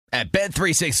At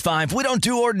Bet365, we don't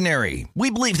do ordinary. We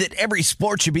believe that every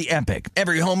sport should be epic.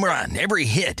 Every home run, every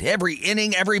hit, every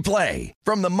inning, every play.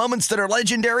 From the moments that are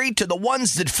legendary to the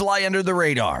ones that fly under the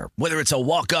radar. Whether it's a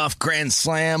walk-off grand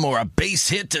slam or a base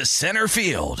hit to center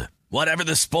field. Whatever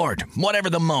the sport, whatever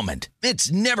the moment.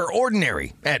 It's never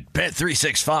ordinary at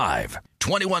Bet365.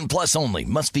 21 plus only.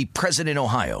 Must be present in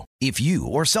Ohio. If you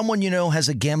or someone you know has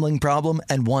a gambling problem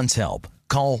and wants help,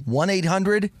 call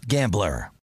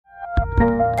 1-800-GAMBLER.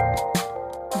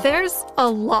 There's a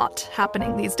lot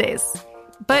happening these days,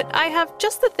 but I have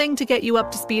just the thing to get you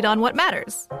up to speed on what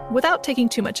matters without taking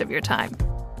too much of your time.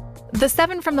 The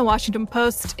 7 from the Washington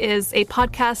Post is a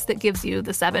podcast that gives you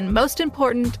the 7 most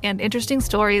important and interesting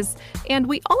stories, and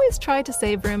we always try to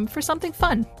save room for something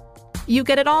fun. You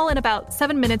get it all in about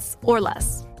 7 minutes or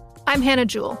less. I'm Hannah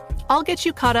Jewell. I'll get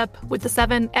you caught up with the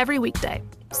 7 every weekday.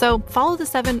 So follow the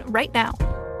 7 right now.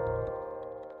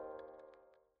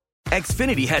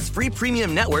 Xfinity has free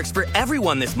premium networks for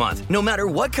everyone this month, no matter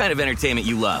what kind of entertainment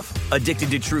you love.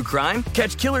 Addicted to true crime?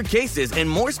 Catch killer cases and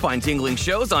more spine-tingling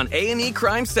shows on A&E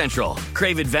Crime Central.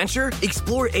 Crave adventure?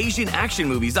 Explore Asian action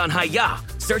movies on Hi-YAH.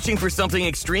 Searching for something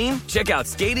extreme? Check out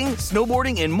skating,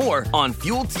 snowboarding, and more on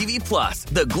Fuel TV Plus,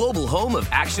 the global home of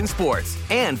action sports.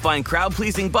 And find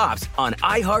crowd-pleasing bops on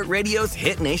iHeartRadio's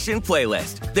Hit Nation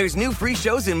playlist. There's new free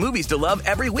shows and movies to love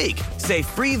every week. Say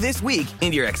free this week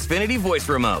in your Xfinity voice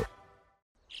remote.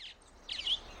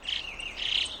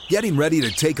 Getting ready to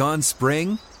take on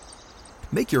spring?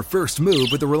 Make your first move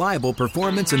with the reliable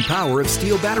performance and power of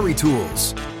Steel battery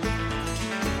tools.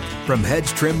 From hedge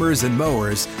trimmers and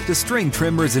mowers to string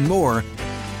trimmers and more,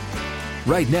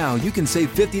 right now you can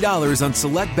save $50 on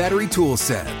select battery tool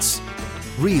sets.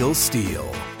 Real Steel.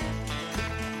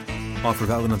 Offer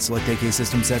valid on select AK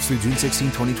system sets through June 16,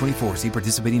 2024. See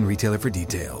participating retailer for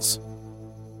details.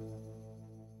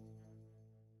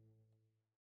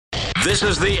 This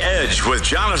is The Edge with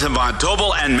Jonathan Von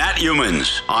Tobel and Matt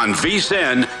Youmans on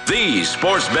VSiN, the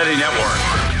Sports Betting Network.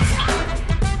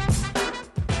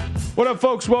 What up,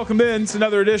 folks? Welcome in. It's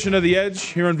another edition of The Edge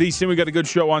here on VSiN. We got a good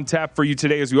show on tap for you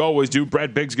today, as we always do.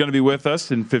 Brad Bigg's going to be with us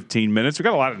in 15 minutes. We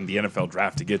got a lot in the NFL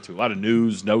draft to get to, a lot of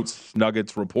news, notes,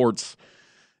 nuggets, reports,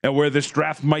 and where this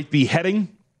draft might be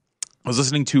heading. I was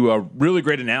listening to a really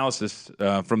great analysis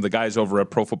from the guys over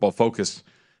at Pro Football Focus,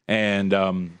 and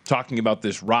talking about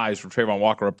this rise for Trayvon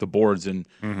Walker up the boards and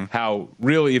how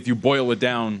really, if you boil it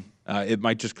down, it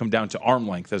might just come down to arm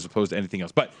length as opposed to anything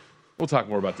else. But we'll talk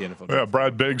more about the NFL. Yeah,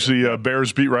 Brad Biggs, the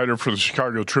Bears beat writer for the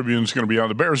Chicago Tribune, is going to be on.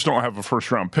 The Bears don't have a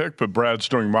first-round pick, but Brad's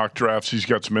doing mock drafts. He's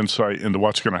got some insight into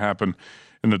what's going to happen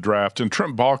in the draft. And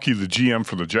Trent Baalke, the GM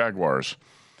for the Jaguars,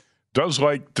 does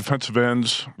like defensive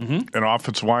ends and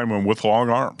offensive linemen with long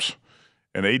arms.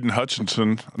 And Aiden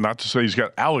Hutchinson, not to say he's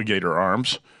got alligator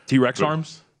arms. T-Rex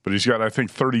arms? But he's got, I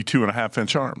think,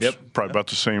 32.5-inch arms. Yep. Probably about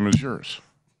the same as yours.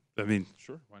 I mean,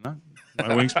 sure, why not?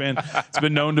 My wingspan, it's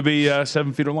been known to be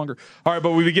 7 feet or longer. All right,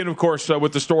 but we begin, of course,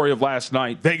 with the story of last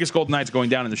night. Vegas Golden Knights going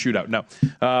down in the shootout. No.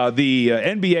 The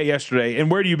NBA yesterday, and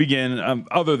where do you begin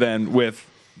other than with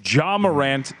Ja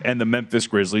Morant and the Memphis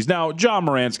Grizzlies? Now, Ja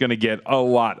Morant's going to get a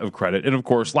lot of credit. And, of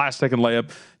course, last-second layup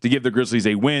to give the Grizzlies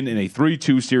a win in a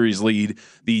 3-2 series lead.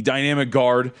 The dynamic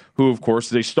guard, who, of course,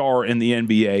 is a star in the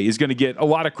NBA, is going to get a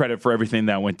lot of credit for everything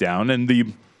that went down and the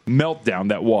meltdown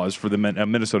that was for the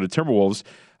Minnesota Timberwolves.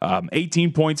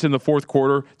 18 points in the fourth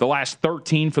quarter, the last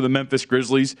 13 for the Memphis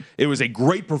Grizzlies. It was a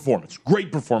great performance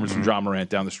from Ja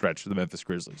Morant down the stretch for the Memphis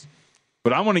Grizzlies.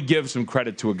 But I want to give some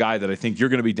credit to a guy that I think you're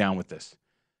going to be down with this.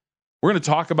 We're going to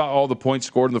talk about all the points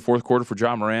scored in the fourth quarter for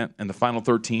Ja Morant and the final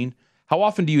 13. How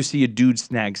often do you see a dude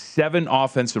snag 7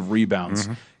 offensive rebounds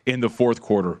in the fourth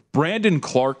quarter? Brandon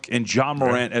Clark and Ja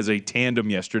Morant as a tandem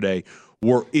yesterday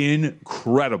were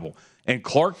incredible. And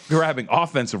Clark grabbing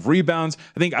offensive rebounds.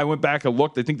 I think I went back and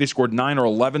looked. I think they scored 9 or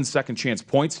 11 second chance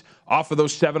points off of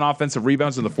those 7 offensive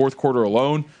rebounds in the fourth quarter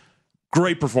alone.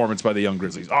 Great performance by the young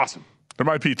Grizzlies. Awesome. There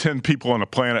might be 10 people on the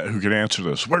planet who could answer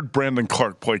this. Where'd Brandon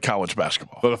Clark play college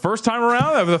basketball? For the first time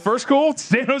around, the first school,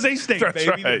 San Jose State, That's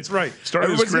baby. Right. That's right.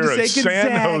 Started his career at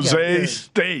San Jose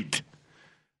State.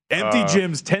 Empty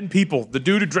gyms, 10 people. The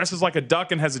dude who dresses like a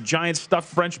duck and has a giant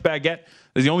stuffed French baguette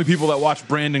is the only people that watched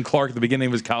Brandon Clark at the beginning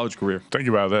of his college career. Think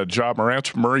about that. Ja Morant's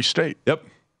from Murray State. Yep.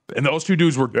 And those two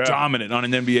dudes were dominant on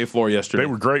an NBA floor yesterday. They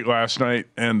were great last night.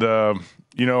 And,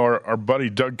 our buddy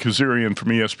Doug Kazarian from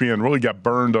ESPN really got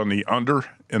burned on the under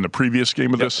in the previous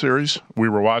game of this series. We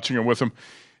were watching it with him.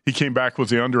 He came back with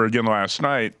the under again last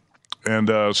night. And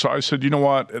so I said, you know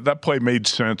what? That play made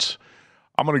sense.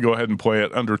 I'm going to go ahead and play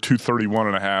it under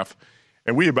 231.5.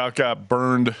 And we about got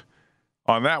burned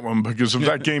on that one because if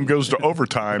that game goes to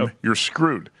overtime, you're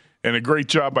screwed. And a great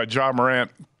job by Ja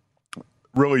Morant,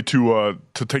 really to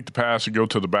take the pass and go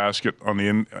to the basket on the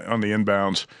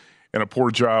inbounds, and a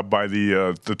poor job by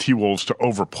the T-Wolves to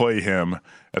overplay him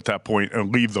at that point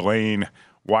and leave the lane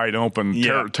wide open.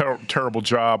 Yeah. Terrible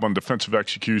job on defensive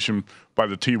execution by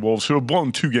the T-Wolves, who have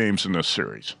blown 2 games in this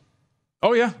series.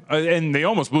 Oh, yeah, and they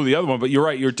almost blew the other one. But you're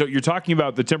right. You're talking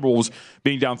about the Timberwolves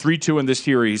being down 3-2 in this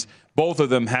series, both of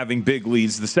them having big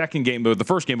leads. The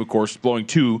first game, of course, blowing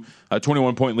 2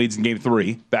 21-point leads in Game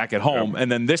 3 back at home. Yep.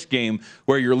 And then this game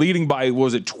where you're leading by,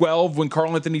 was it 12 when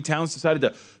Karl-Anthony Towns decided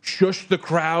to shush the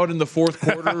crowd in the fourth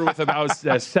quarter with about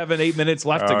 7-8 minutes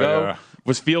left to go. Yeah.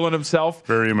 Was feeling himself.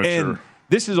 Very immature. And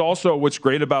this is also what's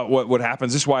great about what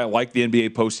happens. This is why I like the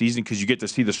NBA postseason, because you get to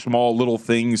see the small little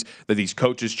things that these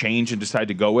coaches change and decide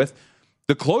to go with.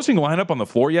 The closing lineup on the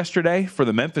floor yesterday for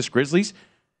the Memphis Grizzlies,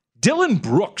 Dillon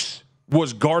Brooks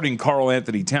was guarding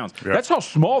Karl-Anthony Towns. Yep. That's how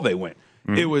small they went.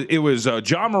 It was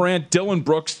Ja Morant, Dillon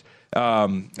Brooks,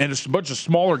 and a bunch of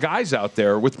smaller guys out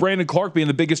there, with Brandon Clark being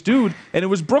the biggest dude. And it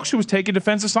was Brooks who was taking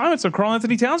defense assignments on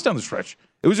Karl-Anthony Towns down the stretch.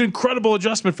 It was an incredible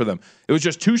adjustment for them. It was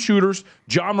just 2 shooters,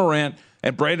 Ja Morant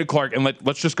and Brandon Clark, and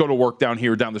let's just go to work down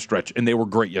the stretch. And they were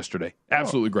great yesterday.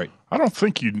 Absolutely great. I don't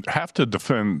think you have to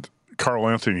defend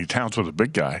Karl-Anthony Towns with a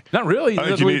big guy. Not really.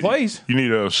 That's the way he plays. You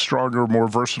need a stronger, more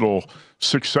versatile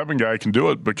 6'7" guy who can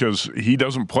do it, because he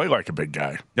doesn't play like a big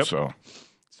guy. Yep. So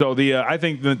I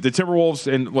think the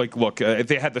Timberwolves, and look, if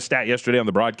they had the stat yesterday on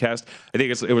the broadcast, I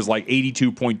think it was like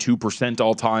 82.2%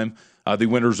 all time. The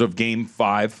winners of Game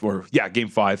 5,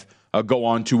 go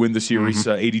on to win the series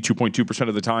 82.2%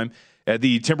 of the time.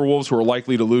 The Timberwolves, who are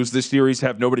likely to lose this series,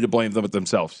 have nobody to blame but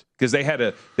themselves, because they had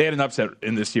an upset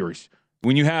in this series.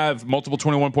 When you have multiple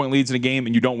 21-point leads in a game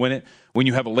and you don't win it, when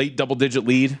you have a late double-digit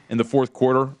lead in the fourth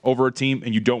quarter over a team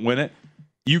and you don't win it,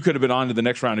 you could have been on to the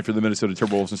next round if you're the Minnesota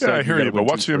Timberwolves. Instead, I hear you, but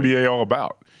what's the NBA all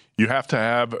about? You have to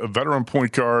have a veteran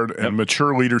point guard and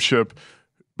mature leadership,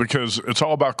 because it's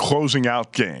all about closing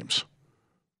out games.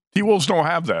 T-Wolves don't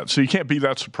have that, so you can't be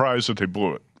that surprised that they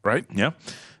blew it, right? Yeah,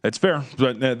 that's fair.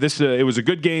 But it was a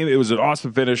good game. It was an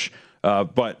awesome finish.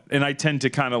 And I tend to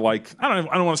kind of I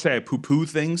don't want to say I poo-poo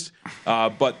things,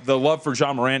 but the love for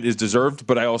Ja Morant is deserved.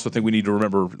 But I also think we need to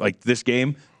remember, this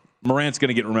game, Morant's going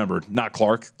to get remembered, not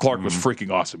Clark. Clark was freaking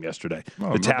awesome yesterday.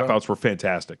 The tap-outs were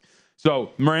fantastic.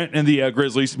 So Morant and the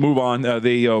Grizzlies move on.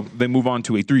 They move on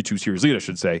to a 3-2 series lead, I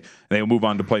should say. And they will move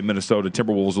on to play Minnesota.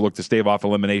 Timberwolves will look to stave off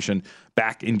elimination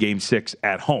back in Game 6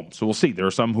 at home. So we'll see. There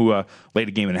are some who laid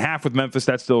a game and a half with Memphis.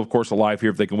 That's still, of course, alive here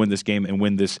if they can win this game and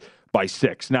win this by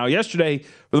 6. Now, yesterday,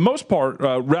 for the most part,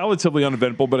 relatively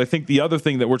uneventful, but I think the other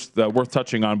thing that worth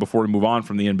touching on before we move on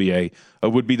from the NBA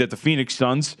would be that the Phoenix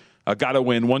Suns got a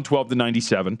win,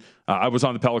 112-97. I was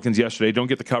on the Pelicans yesterday. Don't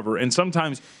get the cover. And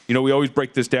sometimes, we always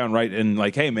break this down, right? And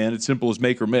hey, man, it's simple as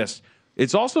make or miss.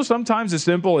 It's also sometimes as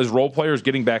simple as role players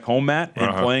getting back home, Matt,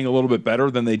 and playing a little bit better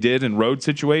than they did in road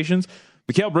situations.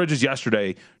 Mikal Bridges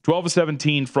yesterday, 12 of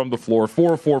 17 from the floor,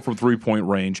 4 of 4 from three-point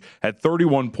range, had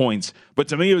 31 points. But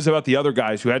to me, it was about the other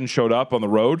guys who hadn't showed up on the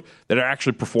road that are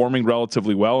actually performing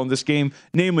relatively well in this game,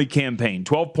 namely Cam Payne.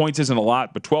 12 points isn't a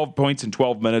lot, but 12 points in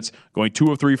 12 minutes, going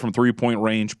 2 of 3 from three-point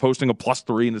range, posting a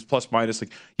 +3 in his plus-minus.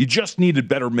 You just needed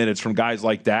better minutes from guys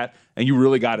like that, and you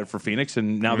really got it for Phoenix,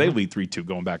 and now they lead 3-2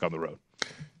 going back on the road.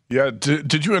 Yeah,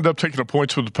 did you end up taking the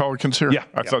points with the Pelicans here? Yeah.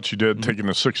 I thought you did, taking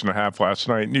the 6.5 last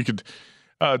night. And you could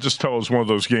just tell it was one of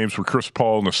those games where Chris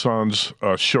Paul and the Suns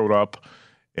showed up,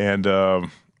 and,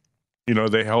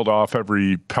 they held off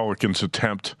every Pelicans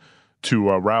attempt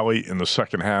to rally in the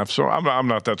second half. So I'm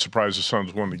not that surprised the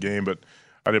Suns won the game, but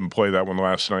I didn't play that one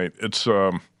last night. It's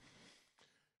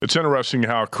interesting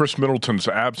how Chris Middleton's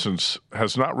absence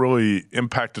has not really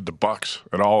impacted the Bucks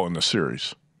at all in the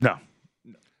series. No.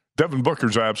 Devin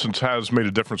Booker's absence has made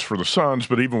a difference for the Suns,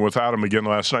 but even without him again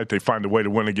last night, they find a way to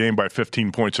win a game by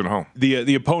 15 points at home.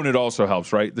 The opponent also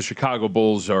helps, right? The Chicago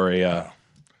Bulls are a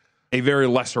very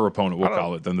lesser opponent, we'll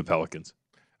call it, than the Pelicans.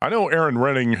 I know Aaron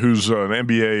Renning, who's an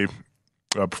NBA,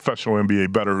 professional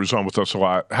NBA bettor who's on with us a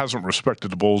lot, hasn't respected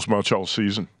the Bulls much all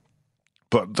season.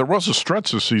 But there was a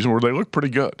stretch this season where they looked pretty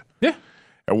good. Yeah.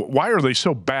 Why are they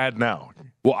so bad now?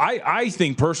 Well, I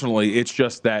think personally it's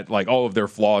just that all of their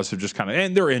flaws have just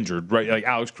and they're injured, right? Like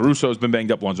Alex Caruso has been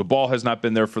banged up. Lonzo Ball has not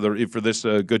been there for this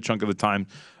good chunk of the time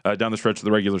down the stretch of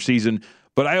the regular season.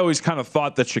 But I always kind of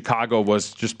thought that Chicago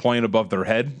was just playing above their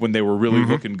head when they were really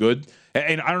looking good.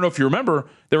 And I don't know if you remember,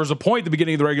 there was a point at the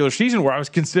beginning of the regular season where I was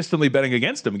consistently betting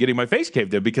against them and getting my face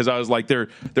caved in because I was like, they're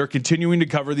continuing to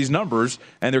cover these numbers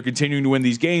and they're continuing to win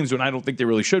these games when I don't think they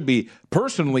really should be.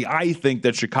 Personally, I think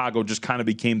that Chicago just kind of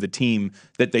became the team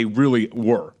that they really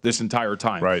were this entire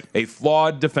time. Right. A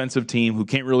flawed defensive team who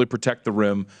can't really protect the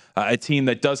rim, a team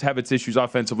that does have its issues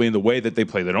offensively in the way that they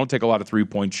play. They don't take a lot of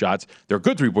three-point shots. They're a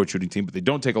good three-point shooting team, but they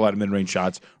don't take a lot of mid-range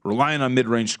shots, relying on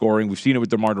mid-range scoring. We've seen it with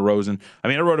DeMar DeRozan. I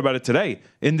mean, I wrote about it today.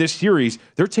 In this series,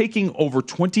 they're taking over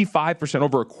 25%,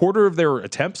 over a quarter of their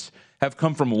attempts have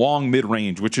come from long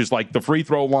mid-range, which is like the free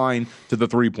throw line to the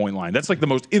three-point line. That's like the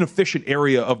most inefficient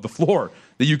area of the floor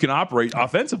that you can operate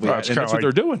offensively at, and that's what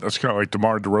they're doing. That's kind of like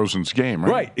DeMar DeRozan's game,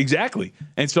 right? Right, exactly.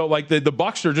 And so, like, the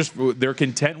Bucks are just, they're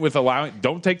content with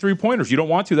don't take three-pointers. You don't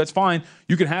want to, that's fine.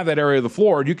 You can have that area of the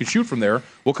floor, and you can shoot from there.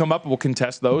 We'll come up and we'll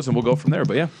contest those, and we'll go from there.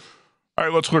 But, yeah. All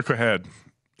right, let's look ahead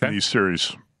in these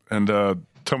series. And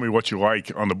tell me what you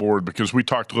like on the board, because we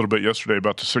talked a little bit yesterday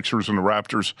about the Sixers and the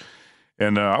Raptors,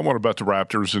 and I want to bet the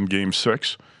Raptors in Game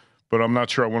 6, but I'm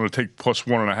not sure I want to take plus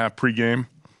 1.5 pregame.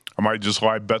 I might just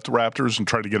live bet the Raptors and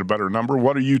try to get a better number.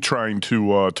 What are you trying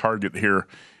to target here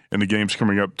in the games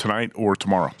coming up tonight or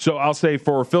tomorrow? So I'll say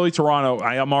for Philly-Toronto,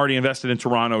 I am already invested in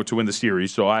Toronto to win the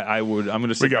series, so I'm going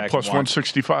to say we got plus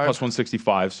 165. Plus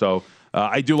 165. So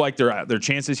I do like their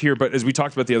chances here, but as we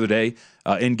talked about the other day,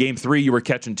 in Game 3 you were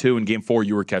catching 2, in Game 4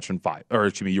 you were catching 5, or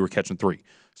excuse me, you were catching 3.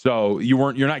 So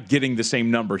you're not getting the same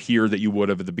number here that you would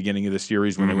have at the beginning of the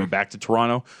series when they went back to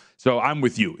Toronto. So I'm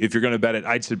with you. If you're going to bet it,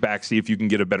 I'd sit back, see if you can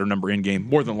get a better number in game.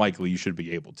 More than likely, you should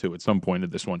be able to at some point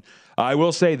in this one. I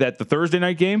will say that the Thursday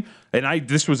night game, and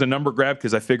this was a number grab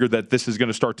because I figured that this is going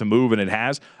to start to move, and it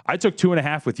has. I took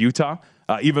 2.5 with Utah,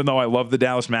 even though I love the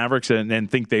Dallas Mavericks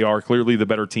and think they are clearly the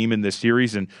better team in this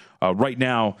series. And right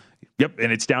now, yep,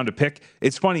 and it's down to pick.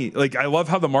 It's funny. Like, I love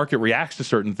how the market reacts to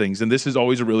certain things, and this is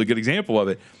always a really good example of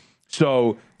it.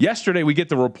 So yesterday we get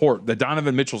the report that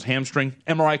Donovan Mitchell's hamstring,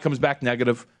 MRI comes back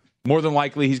negative. More than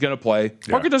likely he's going to play.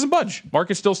 Market doesn't budge.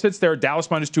 Market still sits there.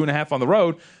 Dallas minus 2.5 on the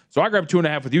road. So I grabbed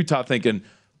 2.5 with Utah thinking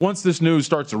once this news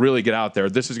starts to really get out there,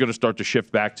 this is going to start to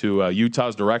shift back to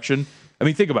Utah's direction. I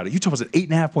mean, think about it. Utah was an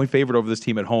 8.5-point favorite over this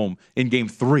team at home in Game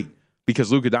 3.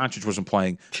 Because Luka Doncic wasn't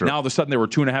playing. Sure. Now all of a sudden they were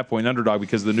 2.5-point underdog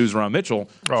because of the news around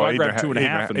Mitchell. So I grabbed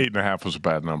 2.5. 8.5 was a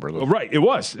bad number, though. Right, it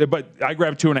was. But I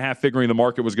grabbed 2.5, figuring the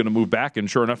market was going to move back, and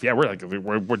sure enough, yeah, we're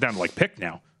down to like pick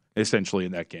now, essentially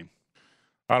in that game.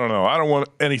 I don't know. I don't want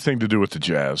anything to do with the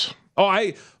Jazz.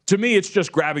 To me, it's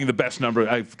just grabbing the best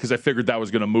number because I figured that was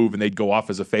going to move and they'd go off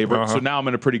as a favorite. So now I'm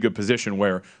in a pretty good position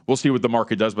where we'll see what the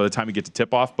market does by the time we get to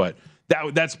tip off. But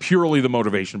that's purely the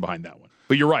motivation behind that one.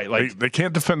 But you're right. Like they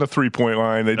can't defend the 3-point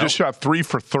line. They just shot 3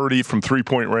 for 30 from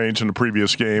 3-point range in the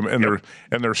previous game, and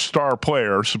their star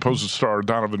player, supposed star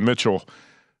Donovan Mitchell,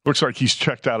 looks like he's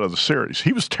checked out of the series.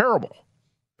 He was terrible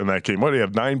in that game. What did he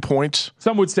have? 9 points.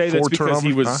 Some would say that's because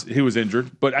he was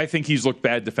injured, but I think he's looked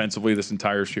bad defensively this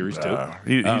entire series too.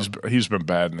 He's been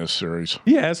bad in this series.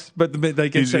 Yes, but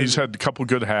he's had a couple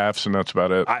good halves, and that's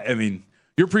about it. I mean,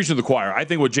 you're preaching to the choir. I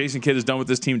think what Jason Kidd has done with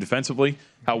this team defensively,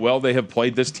 how well they have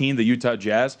played this team, the Utah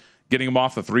Jazz, getting them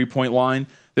off the 3-point line.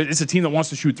 It's a team that wants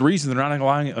to shoot threes, and they're not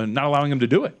allowing them to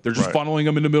do it. They're just funneling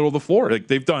them in the middle of the floor. Like,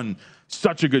 they've done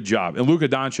such a good job. And Luka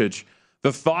Doncic,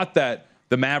 the thought that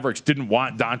the Mavericks didn't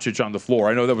want Doncic on the floor.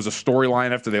 I know that was a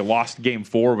storyline after they lost Game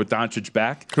 4 with Doncic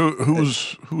back. Who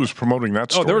was promoting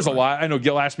that story? Oh, there was a lot. I know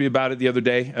Gil asked me about it the other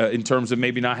day in terms of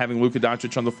maybe not having Luka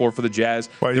Doncic on the floor for the Jazz.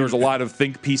 There was a lot of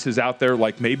think pieces out there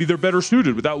like maybe they're better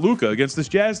suited without Luka against this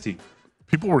Jazz team.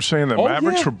 People were saying that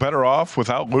Mavericks were better off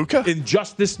without Luka? In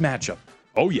just this matchup.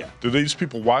 Oh, yeah. Do these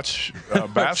people watch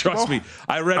basketball? Trust me.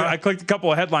 I clicked a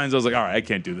couple of headlines. I was like, all right, I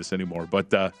can't do this anymore.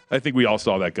 But I think we all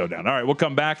saw that go down. All right, we'll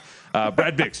come back.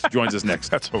 Brad Biggs joins us next.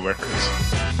 That's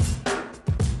hilarious.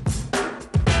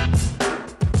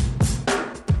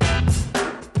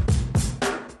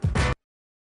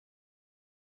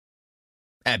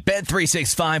 At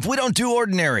Bet365, we don't do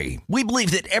ordinary. We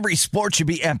believe that every sport should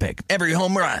be epic. Every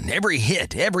home run, every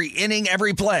hit, every inning,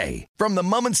 every play. From the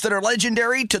moments that are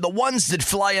legendary to the ones that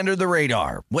fly under the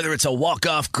radar. Whether it's a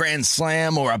walk-off grand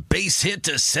slam or a base hit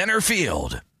to center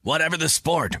field. Whatever the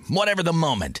sport, whatever the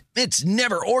moment. It's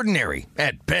never ordinary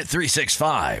at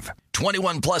Bet365.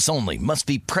 21 plus only. Must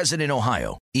be present in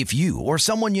Ohio. If you or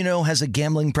someone you know has a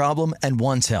gambling problem and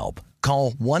wants help,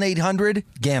 call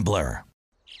 1-800-GAMBLER.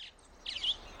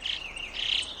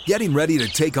 Getting ready to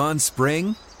take on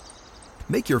spring?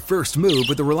 Make your first move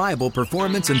with the reliable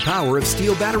performance and power of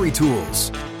Steel battery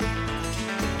tools.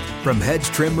 From hedge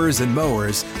trimmers and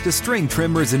mowers to string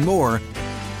trimmers and more,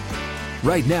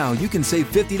 Right now, you can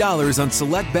save $50 on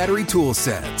select battery tool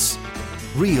sets.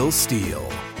 Real STIHL.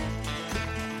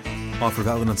 Offer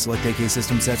valid on select AK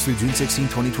system sets through June 16,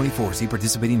 2024. See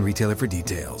participating retailer for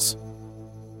details.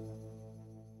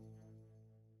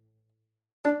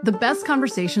 The best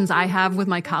conversations I have with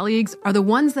my colleagues are the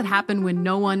ones that happen when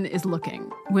no one is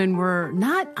looking, when we're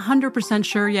not 100%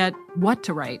 sure yet what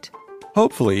to write.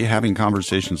 Hopefully, having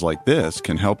conversations like this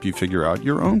can help you figure out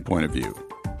your own point of view.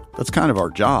 That's kind of our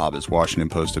job as Washington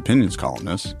Post opinions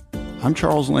columnists. I'm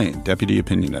Charles Lane, Deputy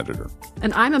Opinion Editor.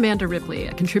 And I'm Amanda Ripley,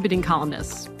 a contributing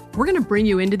columnist. We're going to bring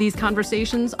you into these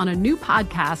conversations on a new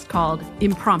podcast called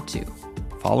Impromptu.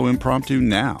 Follow Impromptu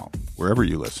now, wherever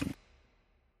you listen.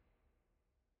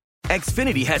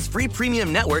 Xfinity has free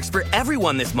premium networks for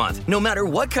everyone this month, no matter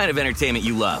what kind of entertainment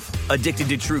you love. Addicted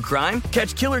to true crime?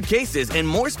 Catch killer cases and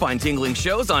more spine-tingling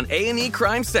shows on A&E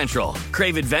Crime Central.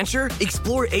 Crave adventure?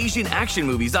 Explore Asian action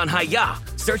movies on Hi-YAH.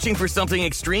 Searching for something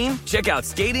extreme? Check out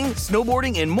skating,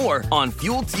 snowboarding, and more on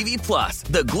Fuel TV Plus,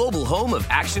 the global home of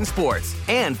action sports.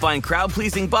 And find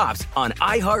crowd-pleasing bops on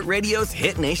iHeartRadio's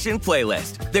Hit Nation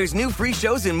playlist. There's new free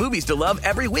shows and movies to love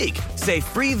every week. Say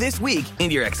free this week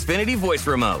in your Xfinity voice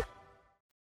remote.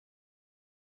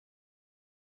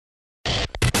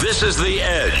 This is The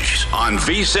Edge on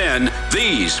VSiN,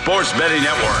 the Sports Betting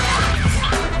Network.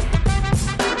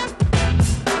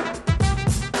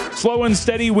 Slow and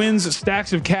steady wins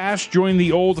stacks of cash. Join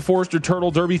the Old Forester Turtle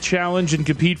Derby Challenge and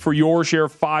compete for your share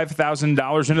of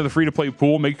 $5,000 into the free-to-play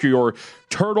pool. Make your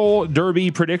Turtle Derby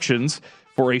predictions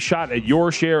for a shot at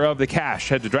your share of the cash.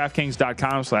 Head to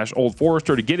DraftKings.com/Old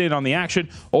Forester to get in on the action.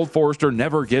 Old Forester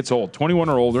never gets old. 21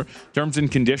 or older. Terms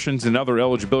and conditions and other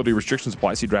eligibility restrictions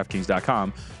apply. See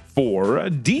DraftKings.com for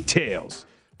details.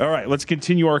 All right, let's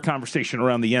continue our conversation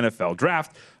around the NFL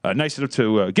draft. Nice enough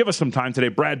to give us some time today.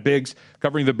 Brad Biggs,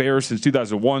 covering the Bears since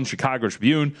 2001, Chicago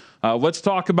Tribune. Let's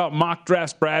talk about mock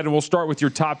drafts, Brad, and we'll start with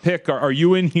your top pick. Are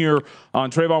you in here on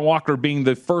Trayvon Walker being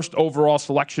the first overall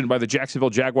selection by the Jacksonville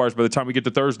Jaguars by the time we get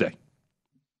to Thursday?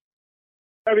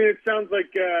 I mean, it sounds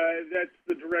like that's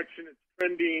the direction it's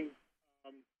trending.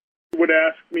 Would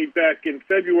ask me back in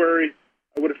February,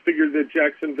 I would have figured that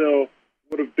Jacksonville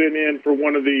would have been in for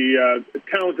one of the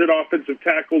talented offensive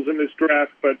tackles in this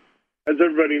draft, but as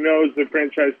everybody knows, the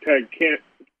franchise tagged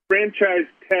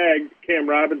Cam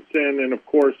Robinson, and of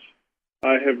course,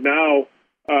 have now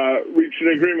reached an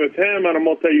agreement with him on a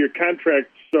multi-year contract.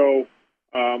 So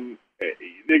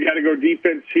they got to go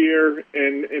defense here,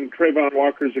 and Trayvon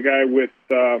Walker's a guy with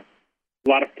a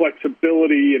lot of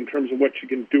flexibility in terms of what you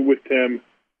can do with him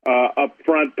up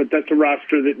front, but that's a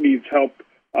roster that needs help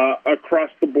across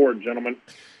the board, gentlemen.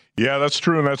 Yeah, that's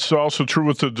true, and that's also true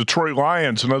with the Detroit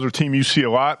Lions, another team you see a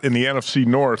lot in the NFC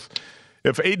North.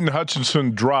 If Aiden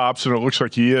Hutchinson drops, and it looks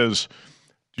like he is,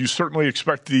 you certainly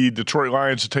expect the Detroit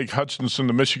Lions to take Hutchinson,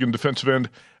 the Michigan defensive end,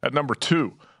 at number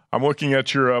 2. I'm looking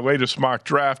at your latest mock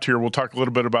draft here. We'll talk a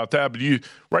little bit about that. But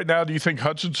right now, do you think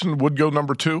Hutchinson would go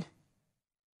number 2?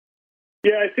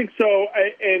 Yeah, I think so,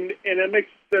 and that makes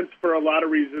sense for a lot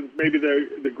of reasons. Maybe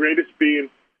the greatest being,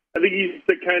 I think he's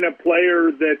the kind of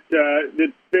player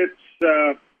that fits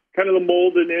kind of the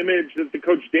mold and image that the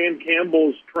coach Dan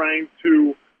Campbell's trying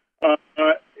to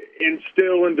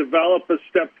instill and develop a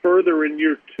step further in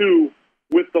year 2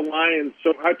 with the Lions.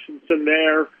 So Hutchinson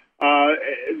there,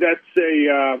 that's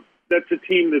a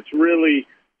team that's really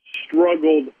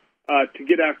struggled to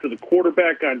get after the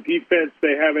quarterback on defense.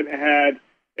 They haven't had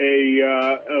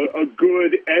a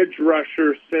good edge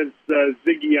rusher since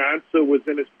Ziggy Ansah was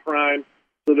in his prime.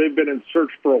 So they've been in search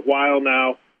for a while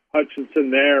now. Hutchinson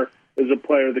there is a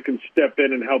player that can step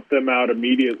in and help them out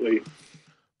immediately.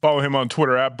 Follow him on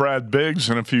Twitter at Brad Biggs,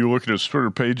 and if you look at his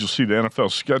Twitter page, you'll see the NFL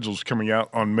schedules coming out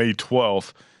on May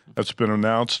 12th. That's been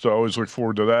announced. I always look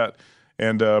forward to that.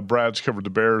 And Brad's covered the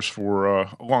Bears for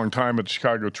a long time at the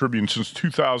Chicago Tribune since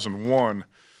 2001.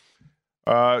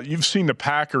 You've seen the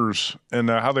Packers and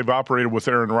how they've operated with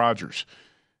Aaron Rodgers.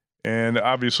 And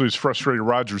obviously it's frustrated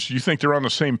Rodgers. Do you think they're on the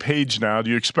same page now?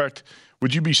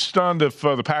 Would you be stunned if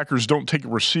the Packers don't take a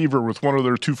receiver with one of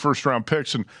their 2 first-round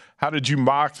picks? And how did you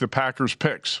mock the Packers'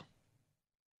 picks?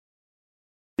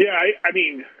 Yeah, I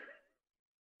mean,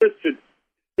 listen,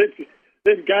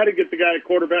 they've got to get the guy at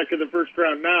quarterback in the first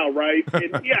round now, right?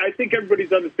 And, yeah, I think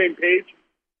everybody's on the same page.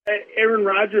 Aaron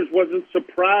Rodgers wasn't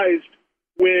surprised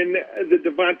when the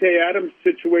Devontae Adams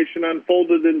situation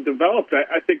unfolded and developed.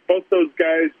 I think both those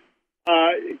guys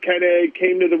kind of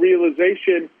came to the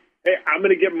realization, hey, I'm going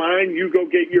to get mine, you go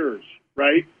get yours,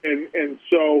 right? And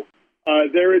so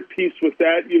they're at peace with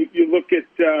that. You look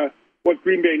at what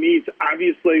Green Bay needs.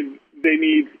 Obviously, they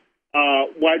need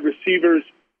wide receivers.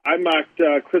 I mocked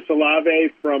Chris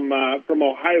Olave from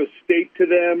Ohio State to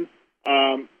them.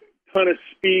 Ton of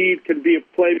speed, can be a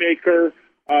playmaker.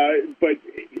 But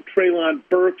Treylon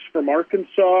Burks from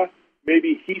Arkansas,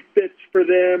 maybe he fits for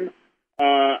them.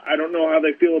 I don't know how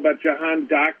they feel about Jahan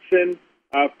Dotson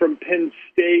from Penn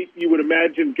State. You would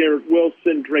imagine Garrett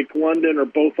Wilson, Drake London are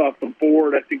both off the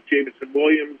board. I think Jameson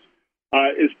Williams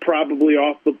is probably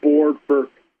off the board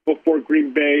before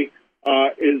Green Bay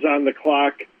is on the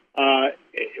clock.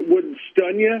 It wouldn't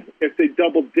stun you if they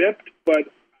double dipped, but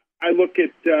I look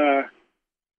at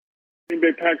Green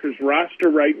Bay Packers roster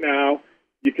right now.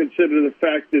 You consider the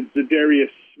fact that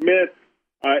Zadarius Smith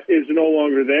is no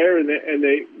longer there, and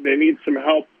they need some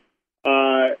help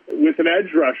with an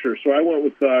edge rusher. So I went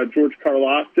with George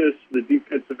Karlaftis, the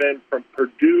defensive end from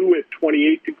Purdue, at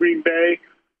 28 to Green Bay.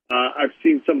 I've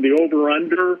seen some of the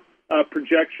over-under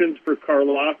projections for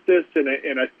Karlaftis,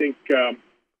 and I think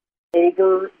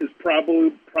over is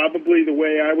probably the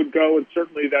way I would go, and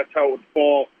certainly that's how it would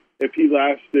fall if he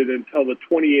lasted until the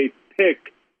 28th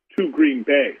pick to Green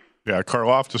Bay. Yeah,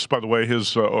 Karlaftis, by the way,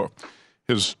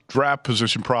 his draft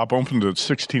position prop opened at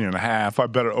 16.5. I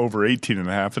bet it over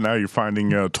 18.5, and now you're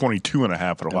finding 22.5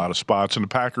 at a lot of spots. And the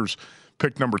Packers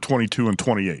pick number 22 and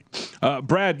 28.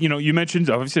 Brad, you mentioned,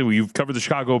 obviously, you've covered the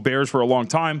Chicago Bears for a long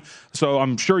time, so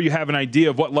I'm sure you have an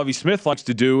idea of what Lovie Smith likes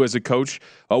to do as a coach.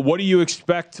 What do you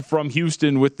expect from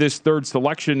Houston with this third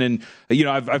selection? And,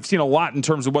 I've seen a lot in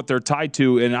terms of what they're tied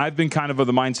to, and I've been kind of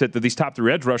the mindset that these top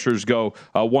three edge rushers go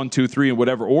 1, 2, 3 in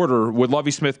whatever order. Would Lovie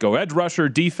Smith go edge rusher,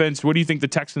 defense? What do you think the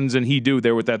Texans and he do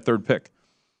there with that third pick?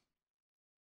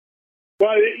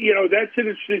 Well, that's an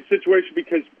interesting situation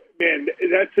because, man,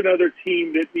 that's another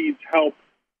team that needs help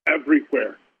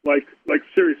everywhere. Like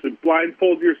seriously,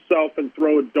 blindfold yourself and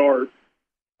throw a dart.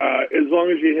 As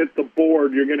long as you hit the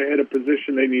board, you're going to hit a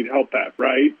position they need help at,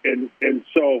 right? And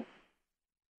so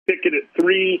picking at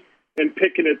 3 and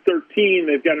picking at 13,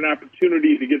 they've got an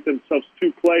opportunity to get themselves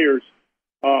 2 players.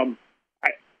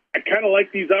 I kind of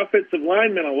like these offensive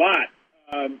linemen a lot.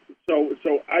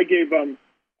 So I gave them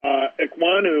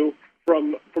Ekwonu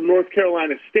from North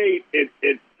Carolina State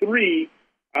at 3,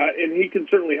 and he can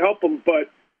certainly help them,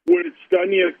 but would it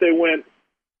stun you if they went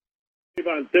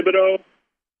Kayvon Thibodeau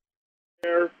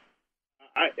there?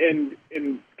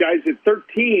 And guys at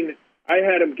 13, I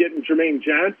had him getting Jermaine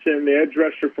Johnson, the edge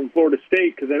rusher from Florida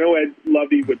State, because I know Ed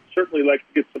Lovie would certainly like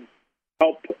to get some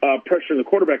help pressuring the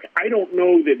quarterback. I don't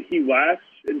know that he lasts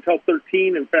until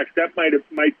 13. In fact, that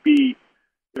might be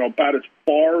about as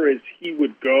far as he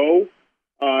would go.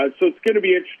 So it's going to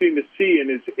be interesting to see.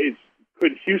 And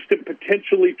could Houston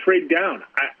potentially trade down?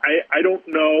 I don't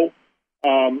know.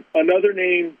 Another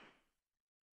name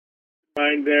in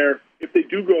mind there, if they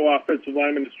do go offensive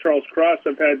lineman, is Charles Cross.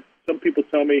 I've had some people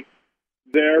tell me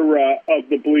they're of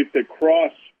the belief that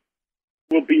Cross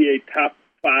will be a top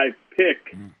 5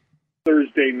 pick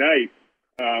Thursday night.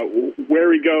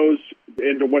 Where he goes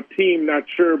and to what team, not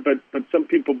sure, but some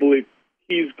people believe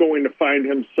he's going to find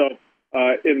himself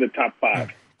in the top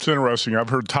 5. It's interesting. I've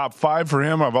heard top 5 for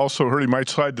him. I've also heard he might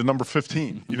slide to number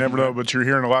 15. You never know, but you're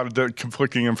hearing a lot of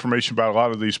conflicting information about a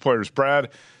lot of these players. Brad,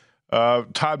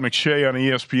 Todd McShay on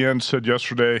ESPN said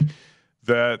yesterday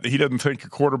that he doesn't think a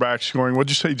quarterback's going, what'd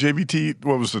you say, JBT?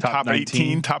 What was the top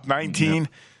 18? Top 19?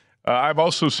 Yep. I've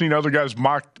also seen other guys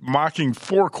mocking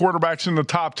 4 quarterbacks in the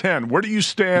top 10. Where do you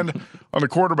stand on the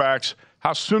quarterbacks,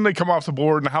 how soon they come off the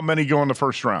board, and how many go in the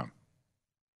first round?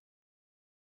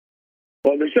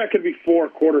 Well, there's not going to be 4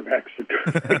 quarterbacks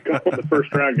that go in the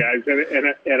first round, guys,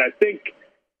 and I think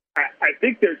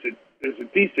there's a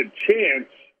decent chance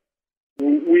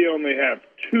we only have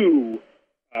 2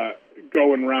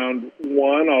 go in round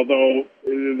 1. Although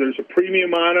there's a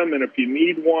premium on them, and if you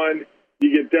need one,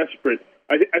 you get desperate.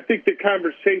 I think the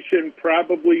conversation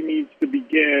probably needs to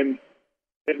begin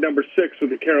at number 6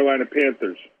 with the Carolina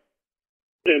Panthers,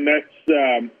 and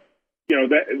that's.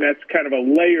 That's kind of a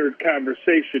layered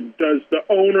conversation. Does the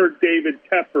owner, David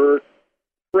Tepper,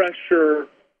 pressure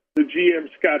the GM,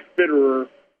 Scott Fitterer,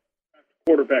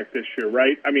 quarterback this year,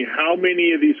 right? I mean, how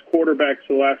many of these quarterbacks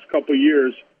the last couple of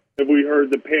years have we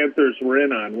heard the Panthers were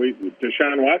in on?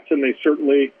 Deshaun Watson, they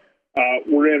certainly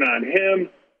were in on him.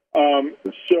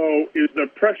 So is the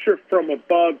pressure from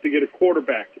above to get a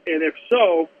quarterback? And if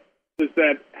so, does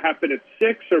that happen at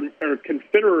 6, or can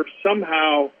Fitterer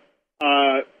somehow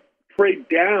trade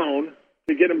down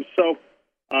to get himself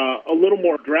a little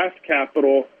more draft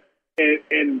capital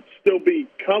and still be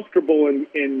comfortable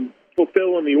in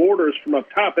fulfilling the orders from up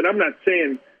top? And I'm not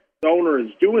saying the owner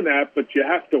is doing that, but you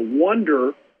have to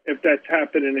wonder if that's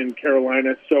happening in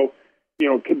Carolina. So,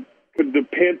 could the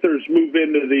Panthers move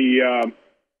into the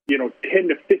 10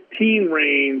 to 15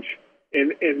 range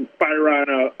and fire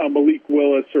on a Malik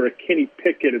Willis or a Kenny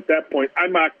Pickett at that point. I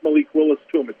mocked Malik Willis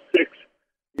to him at 6.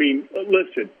 I mean,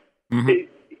 listen,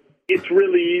 it's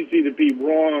really easy to be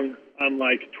wrong on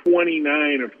like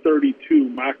 29 of 32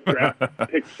 mock draft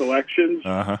pick selections.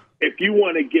 If you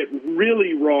want to get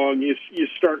really wrong, you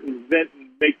start inventing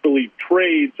make-believe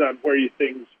trades on where you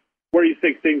think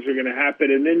things are going to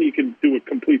happen, and then you can do a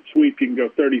complete sweep. You can go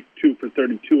 32 for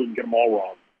 32 and get them all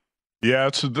wrong. Yeah,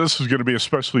 this is going to be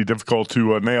especially difficult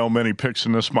to nail many picks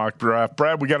in this mock draft.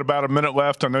 Brad, we got about a minute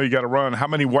left. I know you got to run. How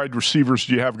many wide receivers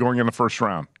do you have going in the first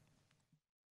round?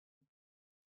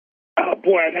 Oh,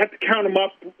 boy, I'd have to count them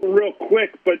up real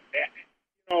quick, but,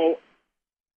 on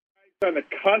the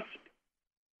cusp,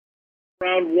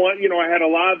 round 1, I had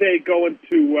Olave going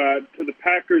to the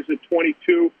Packers at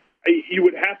 22. You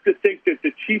would have to think that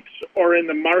the Chiefs are in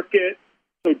the market,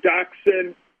 so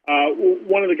Doxson,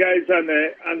 one of the guys on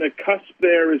the cusp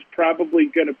there is probably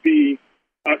going to be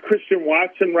Christian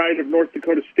Watson, right, of North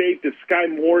Dakota State. Does Sky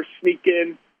Moore sneak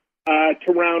in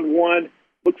to round 1?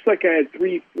 Looks like I had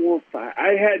 3, 4, 5. I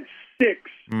had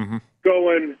 6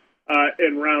 going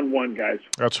in round 1, guys.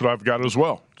 That's what I've got as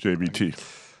well, JVT.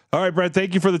 All right, Brad,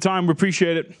 thank you for the time. We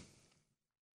appreciate it.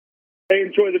 Hey,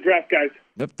 enjoy the draft, guys.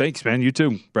 Yep, thanks, man. You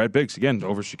too. Brad Biggs, again,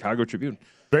 over Chicago Tribune.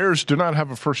 Bears do not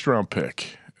have a first-round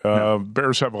pick. No.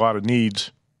 Bears have a lot of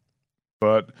needs,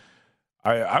 but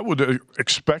I would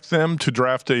expect them to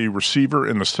draft a receiver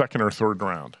in the second or third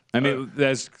round. I mean,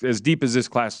 as deep as this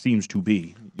class seems to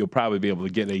be, you'll probably be able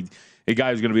to get a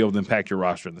guy who's going to be able to impact your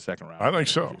roster in the second round. I think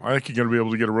so. I think you're going to be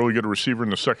able to get a really good receiver in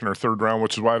the second or third round,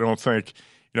 which is why I don't think –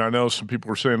 I know some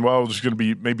people are saying, well, there's going to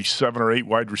be maybe 7 or 8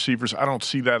 wide receivers. I don't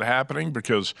see that happening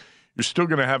because you're still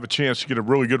going to have a chance to get a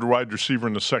really good wide receiver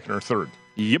in the second or third.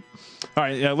 Yep. All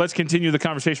right, let's continue the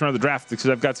conversation around the draft because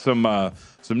I've got some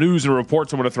news and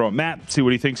reports I want to throw at Matt, see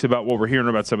what he thinks about what we're hearing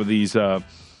about some of these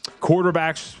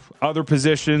quarterbacks, other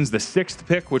positions, the 6th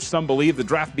pick, which some believe the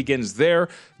draft begins there.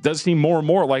 Does seem more and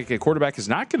more like a quarterback is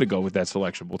not going to go with that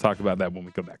selection. We'll talk about that when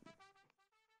we come back.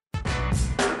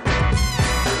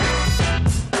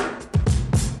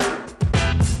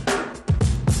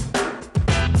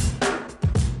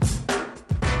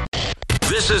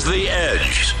 This is The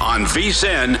Edge on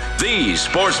VSiN, the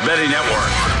Sports Betting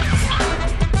Network.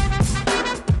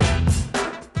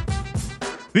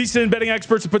 VSiN betting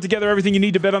experts have put together everything you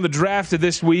need to bet on the draft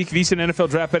this week. VSiN NFL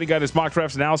Draft Betting Guide is mock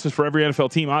drafts analysis for every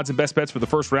NFL team, odds and best bets for the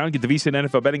first round. Get the VSiN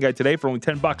NFL Betting Guide today for only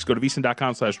 $10. Go to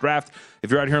VSiN.com/draft.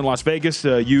 If you're out here in Las Vegas,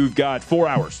 you've got 4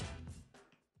 hours.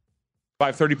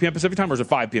 5:30 p.m. Pacific time, or is it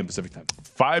 5 p.m. Pacific time?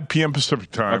 5 p.m.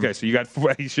 Pacific time. Okay, so you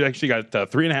actually got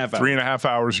 3.5 hours. 3.5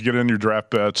 hours to get in your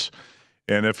draft bets.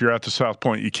 And if you're at the South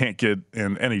Point, you can't get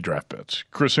in any draft bets.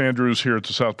 Chris Andrews here at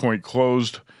the South Point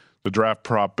closed the draft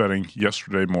prop betting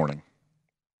yesterday morning.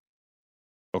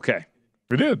 Okay.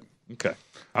 We did. Okay.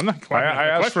 I'm not. I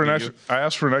asked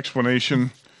for an explanation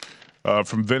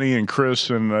from Vinny and Chris,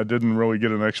 and I didn't really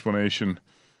get an explanation.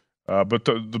 But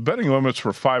the betting limits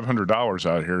were $500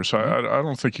 out here, so I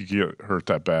don't think you get hurt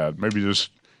that bad. Maybe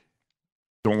just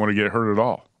don't want to get hurt at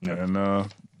all. Yeah.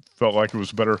 And felt like it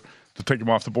was better to take them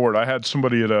off the board. I had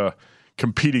somebody at a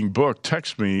competing book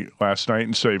text me last night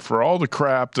and say, for all the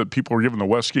crap that people are giving the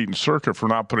Westgate and Circa for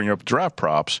not putting up draft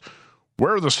props,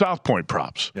 where are the South Point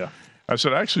props? Yeah. I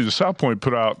said, actually, the South Point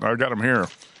put out, I got them here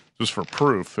just for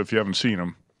proof if you haven't seen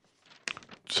them.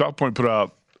 South Point put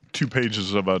out 2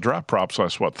 pages of draft props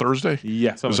last, Thursday?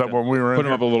 Yeah. Is that when we were in Put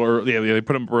them up a little early. Yeah, they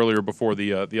put them up earlier before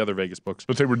the other Vegas books.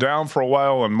 But they were down for a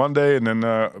while on Monday, and then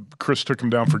Chris took them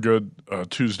down for good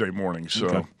Tuesday morning.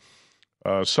 So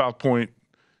South Point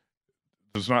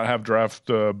does not have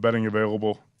draft betting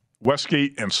available.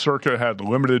 Westgate and Circa had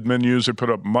limited menus they put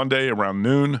up Monday around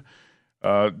noon.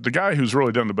 The guy who's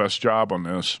really done the best job on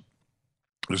this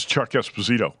is Chuck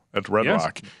Esposito at the Red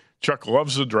Rock. Chuck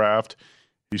loves the draft.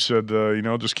 He said,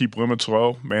 just keep limits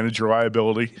low, manage your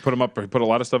liability. He put a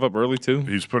lot of stuff up early, too.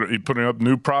 He put up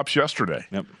new props yesterday.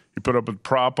 Yep. He put up a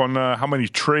prop on how many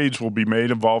trades will be made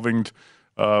involving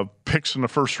picks in the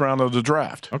first round of the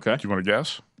draft. Okay. Do you want to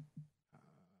guess?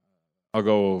 I'll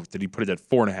go, did he put it at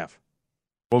 4.5?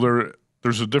 Well, there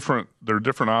are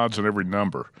different odds in every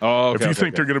number. Oh, okay. If you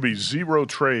think there are going to be 0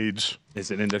 trades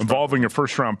involving a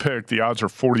first-round pick, the odds are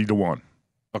 40-1.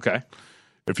 Okay.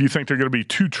 If you think there are going to be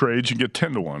 2 trades, you get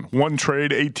 10-1. 1 trade,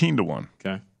 18-1.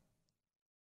 Okay.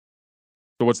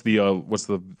 So what's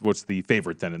the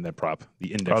favorite then in that prop?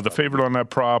 The index. The favorite on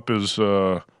that prop is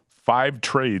 5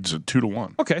 trades at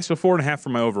 2-1. Okay, so 4.5 for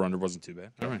my over/under wasn't too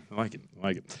bad. All right, I like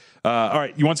it. All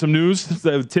right, you want some news,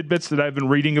 the tidbits that I've been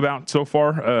reading about so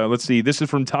far? Let's see. This is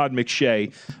from Todd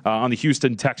McShay on the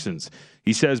Houston Texans.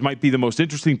 He says might be the most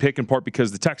interesting pick in part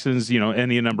because the Texans,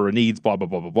 any number of needs, blah blah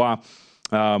blah blah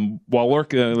blah.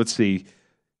 Let's see.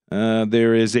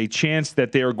 There is a chance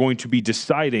that they are going to be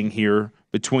deciding here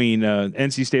between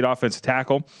NC State offensive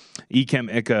tackle Ikem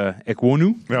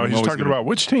Ekwonu. No, he's talking about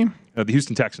which team? The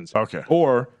Houston Texans. Okay.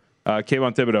 Or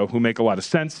Kayvon Thibodeau, who make a lot of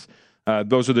sense.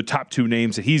 Those are the top 2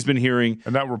 names that he's been hearing.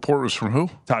 And that report was from who?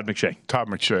 Todd McShay. Todd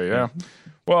McShay, yeah.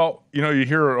 Well, you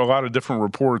hear a lot of different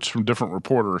reports from different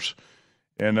reporters,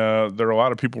 and there are a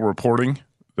lot of people reporting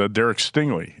that Derek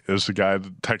Stingley is the guy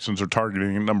the Texans are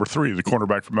targeting at number 3, the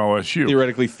cornerback from LSU.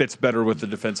 Theoretically fits better with the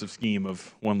defensive scheme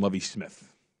of one Lovie Smith.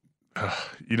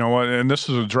 You know what? And this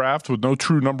is a draft with no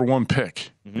true number 1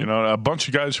 pick. Mm-hmm. A bunch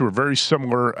of guys who are very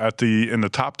similar in the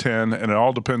top 10, and it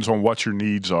all depends on what your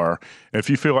needs are. And if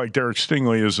you feel like Derek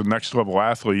Stingley is a next level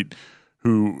athlete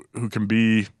who can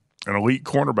be an elite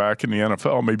cornerback in the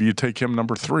NFL, maybe you take him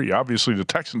number 3. Obviously, the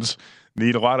Texans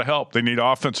need a lot of help. They need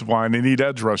offensive line. They need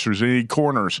edge rushers. They need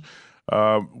corners.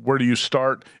 Where do you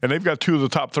start? And they've got 2 of the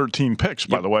top 13 picks,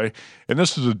 by the way. And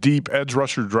this is a deep edge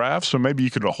rusher draft, so maybe you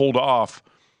could hold off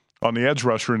on the edge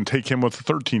rusher and take him with the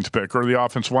 13th pick or the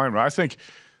offensive lineman. I think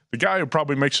the guy who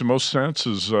probably makes the most sense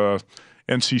is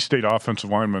NC State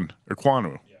offensive lineman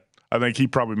Ekwonu. Yeah. I think he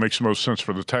probably makes the most sense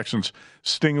for the Texans.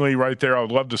 Stingley right there, I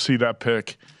would love to see that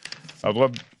pick. I'd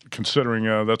love, considering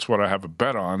that's what I have a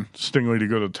bet on, Stingley to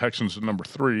go to the Texans at number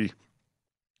 3.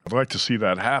 I'd like to see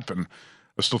that happen.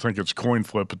 I still think it's coin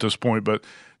flip at this point, but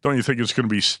don't you think it's going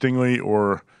to be Stingley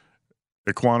or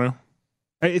Ekwonu?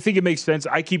 I think it makes sense.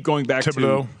 I keep going back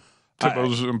to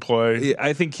Thibodeau's in play.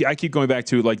 I think I keep going back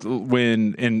to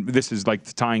and this is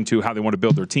tying to how they want to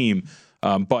build their team.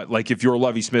 But if you're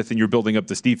Lovie Smith and you're building up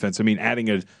this defense,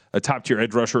 adding a top tier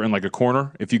edge rusher and a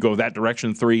corner, if you go that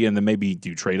direction 3, and then maybe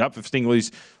do trade up if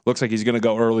Stingley's looks like he's going to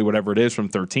go early, whatever it is from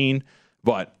 13.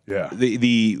 But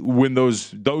when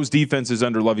those defenses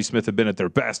under Lovie Smith have been at their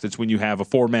best, it's when you have a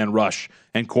 4-man rush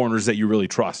and corners that you really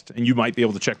trust, and you might be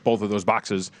able to check both of those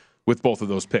boxes with both of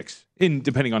those picks,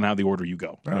 depending on how the order you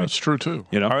go. Right? That's true, too.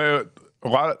 A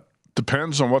lot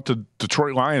depends on what the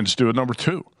Detroit Lions do at number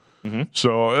 2. Mm-hmm.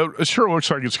 So it sure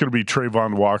looks like it's going to be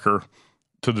Trayvon Walker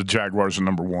to the Jaguars at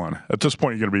number 1. At this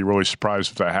point, you're going to be really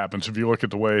surprised if that happens. If you look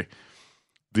at the way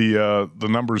the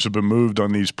numbers have been moved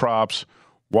on these props,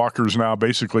 Walker's now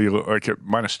basically like a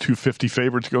minus 250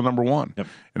 favorite to go number 1. Yep.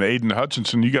 And Aiden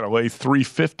Hutchinson, you got to lay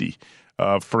 350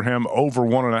 for him over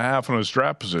 1.5 on his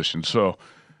draft position. So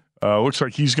looks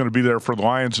like he's going to be there for the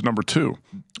Lions at number 2.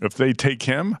 If they take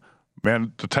him,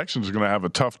 man, the Texans are going to have a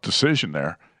tough decision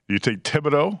there. You take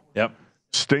Thibodeau,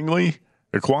 Stingley,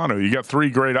 Ekwonu. You got 3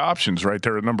 great options right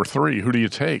there at number 3. Who do you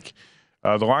take?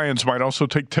 The Lions might also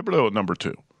take Thibodeau at number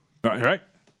 2. All right.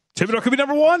 Thibodeau could be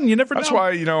number 1. You never know. That's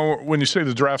why, when you say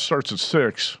the draft starts at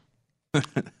 6,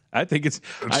 I think it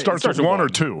starts at 1 or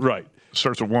 2. Right.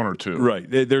 Starts at 1 or 2. Right.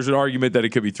 There's an argument that it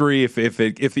could be 3 if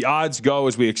the odds go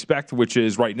as we expect, which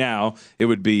is right now, it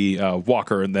would be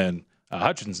Walker and then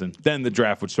Hutchinson. Then the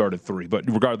draft would start at 3. But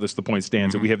regardless, the point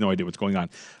stands that we have no idea what's going on.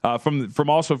 From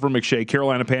McShay,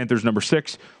 Carolina Panthers number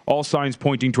 6. All signs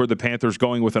pointing toward the Panthers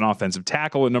going with an offensive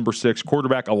tackle at number 6.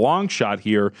 Quarterback a long shot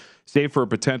here, save for a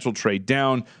potential trade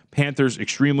down. Panthers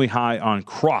extremely high on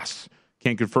Cross.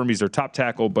 Can't confirm he's their top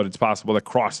tackle, but it's possible that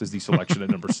Cross is the selection at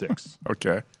number 6.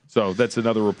 Okay. So that's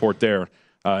another report there.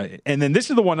 And then this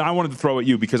is the one I wanted to throw at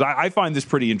you because I find this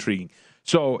pretty intriguing.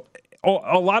 So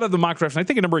a lot of the mock drafts, and I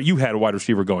think at number 8 you had a wide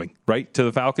receiver going, right, to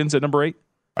the Falcons at number 8?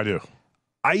 I do.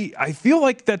 I feel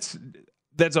like that's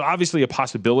obviously a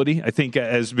possibility. I think,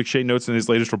 as McShay notes in his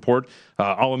latest report,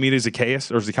 Olamide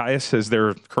Zaccheaus as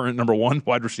their current number 1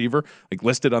 wide receiver,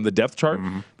 listed on the depth chart.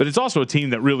 Mm-hmm. But it's also a team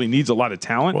that really needs a lot of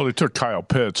talent. Well, they took Kyle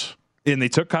Pitts. And they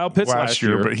took Kyle Pitts last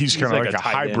year. But he's kind of like a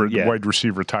hybrid wide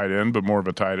receiver tight end, but more of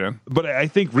a tight end. But I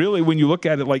think really when you look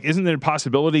at it, isn't there a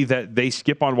possibility that they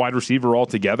skip on wide receiver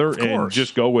altogether and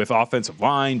just go with offensive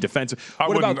line, defensive?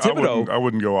 What about Thibodeau? I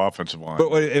wouldn't go offensive line.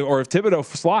 Or if Thibodeau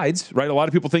slides, right? A lot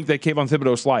of people think that Kayvon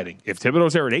Thibodeau sliding. If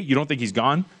Thibodeau's there at 8, you don't think he's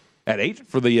gone at 8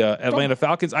 for the Atlanta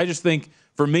Falcons? I just think,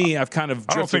 for me, I've kind of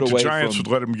drifted away from... I don't think the Giants would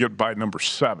let him get by number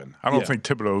 7. I don't think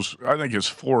Thibodeau's... I think his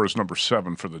floor is number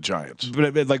 7 for the Giants.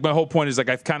 But my whole point is,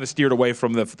 I've kind of steered away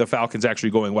from the Falcons actually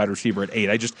going wide receiver at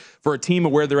 8. For a team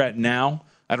of where they're at now,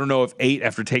 I don't know if 8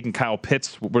 after taking Kyle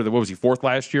Pitts, what was he, 4th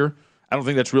last year? I don't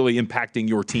think that's really impacting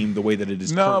your team the way that it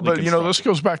is currently constructed. This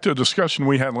goes back to a discussion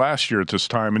we had last year at this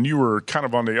time, and you were kind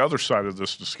of on the other side of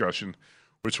this discussion,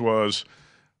 which was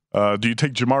Do you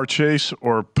take Jamar Chase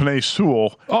or Penei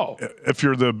Sewell? If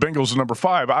you're the Bengals number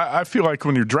 5, I feel like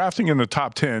when you're drafting in the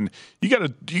top 10, you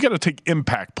gotta take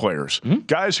impact players,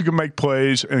 guys who can make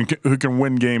plays and who can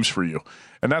win games for you.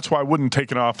 And that's why I wouldn't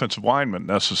take an offensive lineman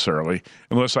necessarily,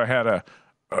 unless I had a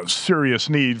serious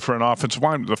need for an offensive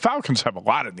lineman. The Falcons have a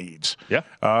lot of needs. Yeah.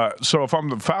 So if I'm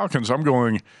the Falcons, I'm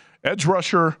going edge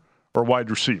rusher or wide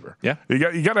receiver. Yeah. You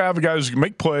got to have guys who can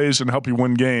make plays and help you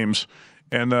win games.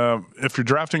 And if you're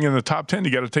drafting in the top 10,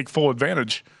 you got to take full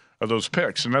advantage of those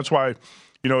picks. And that's why,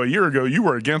 a year ago, you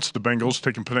were against the Bengals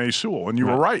taking Penei Sewell, and you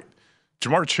were right.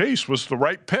 Jamar Chase was the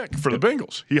right pick for the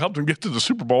Bengals. He helped them get to the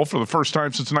Super Bowl for the first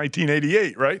time since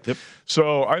 1988, right? Yep.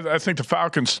 So I think the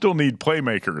Falcons still need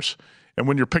playmakers. And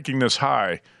when you're picking this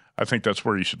high, I think that's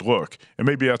where you should look. And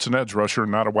maybe that's an edge rusher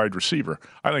and not a wide receiver.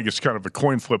 I think it's kind of a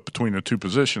coin flip between the two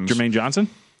positions. Jermaine Johnson?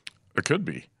 It could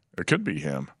be. It could be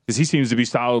him. Because he seems to be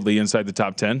solidly inside the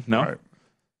top 10, no? Right.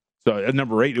 So at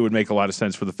number 8, it would make a lot of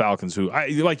sense for the Falcons, who,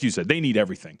 like you said, they need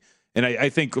everything. And I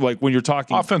think, like, when you're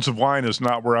talking... Offensive line is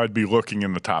not where I'd be looking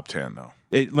in the top 10, though.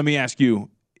 Let me ask you,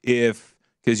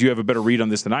 because you have a better read on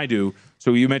this than I do,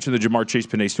 so you mentioned the Jamar Chase,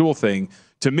 Penei Sewell thing.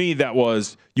 To me, that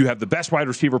was, you have the best wide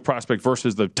receiver prospect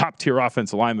versus the top-tier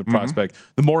offensive lineman prospect.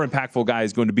 The more impactful guy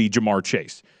is going to be Jamar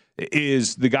Chase.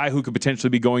 Is the guy who could potentially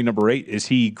be going number 8, is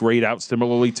he grayed out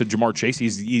similarly to Jamar Chase?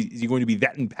 Is he going to be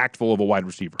that impactful of a wide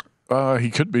receiver? He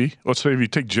could be. Let's say if you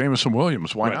take Jameson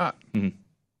Williams, why not? Mm-hmm.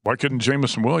 Why couldn't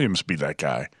Jameson Williams be that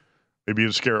guy? Maybe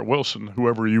it's Garrett Wilson,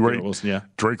 whoever you rate. Wilson, yeah.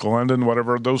 Drake London,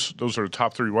 whatever. Those are the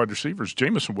top 3 wide receivers.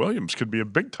 Jameson Williams could be a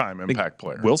big-time impact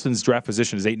player. Wilson's draft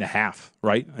position is 8.5,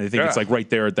 right? I think it's like right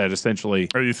there at that essentially.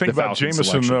 Or you think about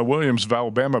Jameson Williams of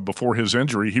Alabama before his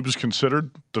injury, he was considered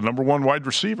the number 1 wide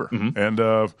receiver. Mm-hmm. And,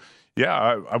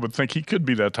 I would think he could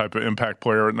be that type of impact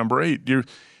player at number 8.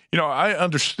 I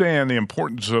understand the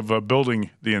importance of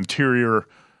building the interior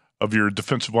of your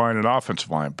defensive line and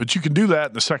offensive line. But you can do that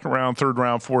in the 2nd round, 3rd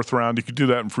round, 4th round. You can do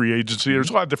that in free agency.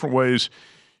 There's a lot of different ways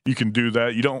you can do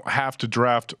that. You don't have to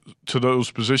draft to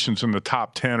those positions in the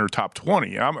top 10 or top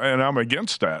 20. I'm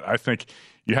against that. I think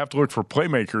you have to look for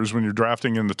playmakers when you're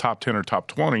drafting in the top 10 or top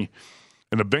 20.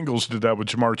 And the Bengals did that with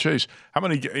Jamar Chase. How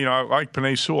many, I like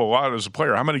Penei Sewell a lot as a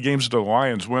player. How many games did the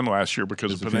Lions win last year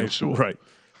because of Penei Sewell? Right.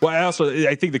 Well,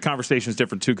 I think the conversation is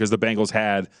different, too, because the Bengals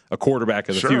had a quarterback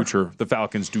of the future. The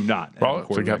Falcons do not. Well,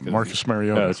 they got Marcus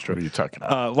Mariota. That's true. What are you talking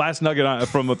about? Last nugget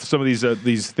from some of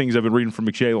these things I've been reading from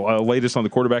McShay. Latest on the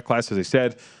quarterback class, as I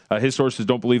said, his sources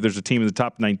don't believe there's a team in the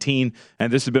top 19,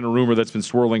 and this has been a rumor that's been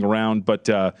swirling around, but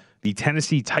the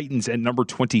Tennessee Titans at number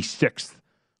 26th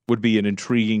would be an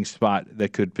intriguing spot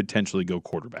that could potentially go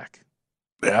quarterback.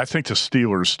 Yeah, I think the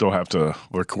Steelers still have to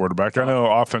look quarterback. I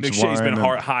know offensive line. McShay's been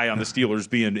high on the Steelers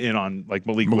being in on like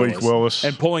Malik Willis.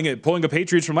 And pulling a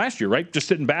Patriots from last year, right? Just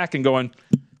sitting back and going,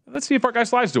 let's see if our guy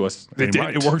slides to us.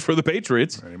 It worked for the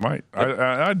Patriots. They might.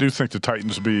 I do think the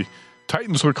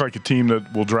Titans look like a team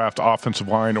that will draft offensive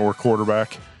line or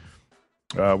quarterback.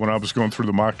 When I was going through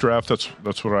the mock draft,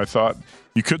 that's what I thought.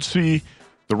 You could see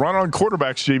the run on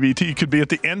quarterbacks, JVT, could be at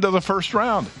the end of the 1st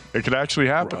round. It could actually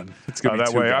happen. It's gonna be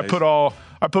that way. Guys.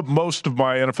 I put most of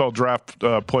my NFL draft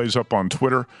plays up on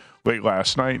Twitter late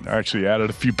last night. I actually added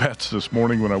a few bets this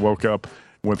morning when I woke up,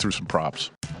 went through some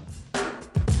props.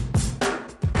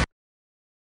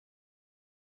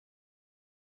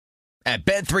 At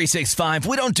Bet365,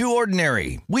 we don't do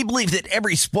ordinary. We believe that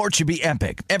every sport should be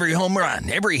epic. Every home run,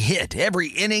 every hit, every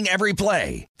inning, every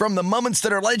play. From the moments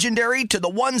that are legendary to the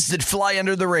ones that fly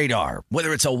under the radar.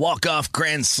 Whether it's a walk-off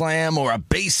grand slam or a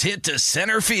base hit to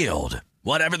center field.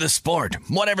 Whatever the sport,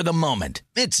 whatever the moment.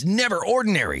 It's never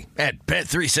ordinary at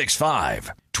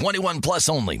Bet365. 21 plus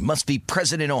only. Must be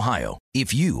present in Ohio.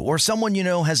 If you or someone you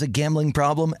know has a gambling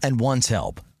problem and wants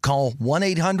help, call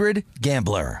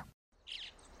 1-800-GAMBLER.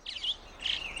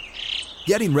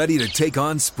 Getting ready to take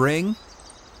on spring?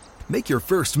 Make your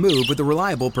first move with the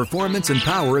reliable performance and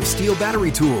power of Steel battery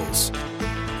tools.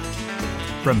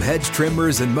 From hedge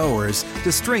trimmers and mowers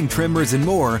to string trimmers and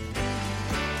more,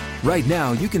 right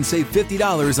now you can save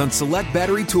 $50 on select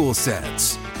battery tool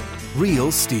sets.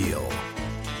 Real Steel.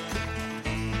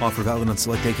 Offer valid on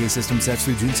select AK system sets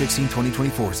through June 16,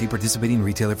 2024. See participating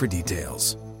retailer for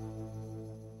details.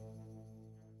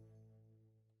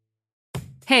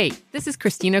 Hey, this is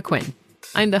Christina Quinn.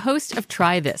 I'm the host of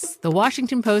Try This, the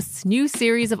Washington Post's new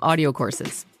series of audio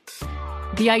courses.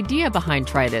 The idea behind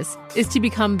Try This is to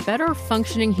become better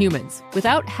functioning humans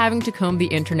without having to comb the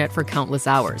internet for countless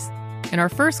hours. In our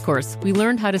first course, we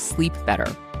learned how to sleep better.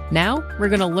 Now, we're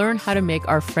going to learn how to make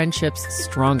our friendships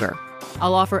stronger.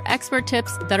 I'll offer expert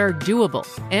tips that are doable,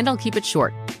 and I'll keep it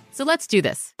short. So let's do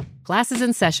this. Class is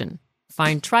in session.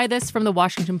 Find Try This from the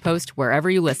Washington Post wherever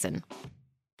you listen.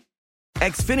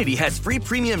 Xfinity has free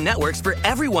premium networks for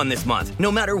everyone this month,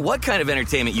 no matter what kind of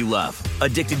entertainment you love.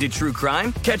 Addicted to true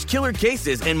crime? Catch killer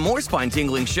cases and more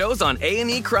spine-tingling shows on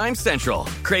A&E Crime Central.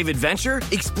 Crave adventure?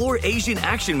 Explore Asian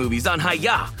action movies on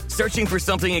Hi-YAH. Searching for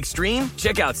something extreme?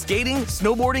 Check out skating,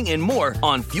 snowboarding, and more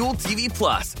on Fuel TV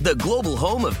Plus, the global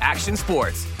home of action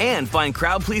sports. And find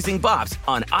crowd-pleasing bops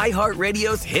on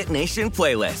iHeartRadio's Hit Nation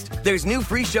playlist. There's new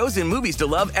free shows and movies to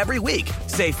love every week.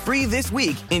 Say free this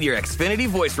week in your Xfinity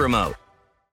voice remote.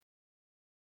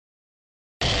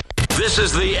 This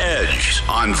is The Edge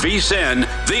on VSiN,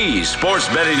 the Sports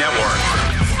Betting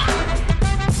Network.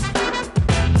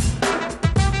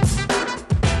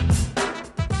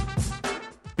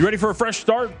 You ready for a fresh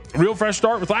start? A real fresh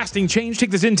start with lasting change?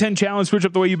 Take the Zyn 10 challenge. Switch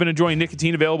up the way you've been enjoying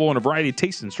nicotine. Available in a variety of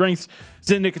tastes and strengths.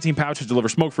 Zyn nicotine pouches deliver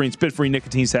smoke-free and spit-free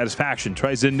nicotine satisfaction.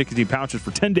 Try Zyn nicotine pouches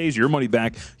for 10 days. Your money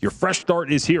back. Your fresh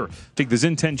start is here. Take the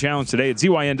Zyn 10 challenge today at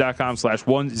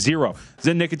ZYN.com/10.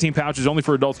 Zyn nicotine pouches only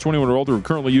for adults 21 or older who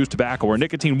currently use tobacco or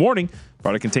nicotine. Warning,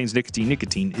 product contains nicotine.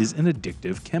 Nicotine is an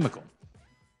addictive chemical.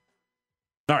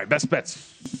 All right, best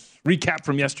bets. Recap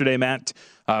from yesterday, Matt.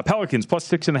 Pelicans plus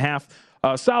 6.5.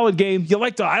 Solid game.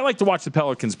 I like to watch the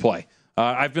Pelicans play.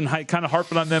 I've been kind of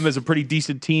harping on them as a pretty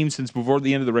decent team since before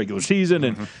the end of the regular season,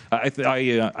 and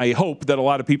I hope that a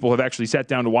lot of people have actually sat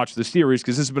down to watch the series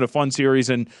because this has been a fun series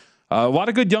and a lot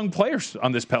of good young players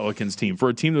on this Pelicans team for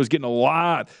a team that was getting a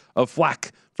lot of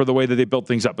flack for the way that they built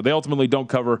things up. But they ultimately don't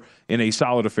cover in a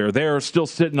solid affair. They're still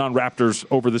sitting on Raptors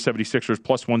over the 76ers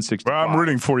plus 165. Well, I'm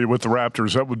rooting for you with the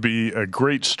Raptors. That would be a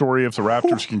great story if the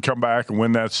Raptors can come back and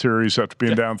win that series after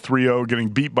being down 3-0, getting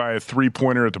beat by a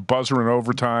three-pointer at the buzzer in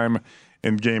overtime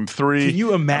in Game 3. Can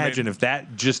you imagine if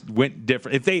that just went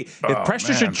different? If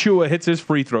Precious Achiuwa hits his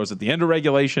free throws at the end of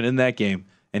regulation in that game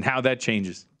and how that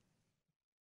changes.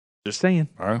 Just saying.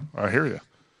 I hear you.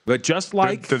 But just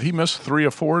like... Did he miss 3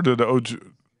 or 4? Did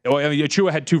Well, I mean,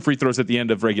 Achiuwa had 2 free throws at the end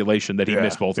of regulation that he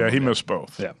missed both of them. Yeah, he missed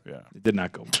both. Yeah. It did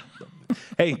not go.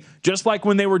 Hey, just like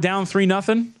when they were down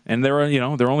 3-0 and they're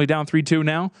only down 3-2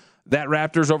 now, that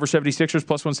Raptors over 76ers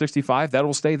plus 165, that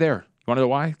will stay there. You want to know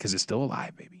why? Because it's still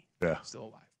alive, baby. Yeah. Still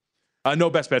alive.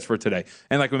 No best bets for today.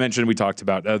 And like we mentioned, we talked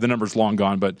about the number's long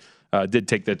gone, but did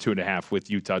take that 2.5 with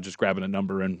Utah, just grabbing a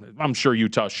number. And I'm sure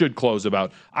Utah should close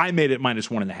about. I made it minus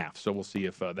 1.5, so we'll see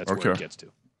if that's where it gets to.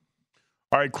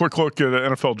 All right, quick look at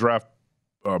NFL draft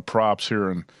props here.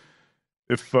 And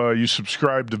if you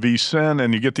subscribe to VSiN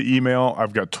and you get the email,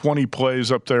 I've got 20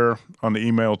 plays up there on the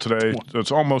email today.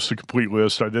 It's almost a complete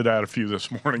list. I did add a few this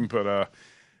morning, but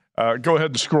go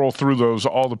ahead and scroll through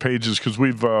all the pages, because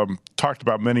we've talked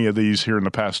about many of these here in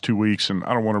the past 2 weeks, and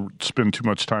I don't want to spend too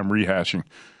much time rehashing.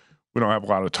 We don't have a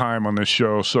lot of time on this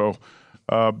show. So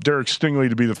Derek Stingley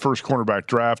to be the first cornerback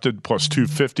drafted, plus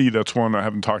 250. That's one I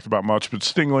haven't talked about much, but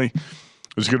Stingley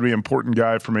is going to be an important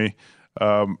guy for me.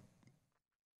 Some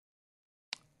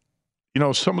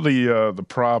of the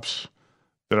props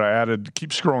that I added, keep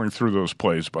scrolling through those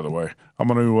plays, by the way. I'm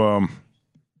going to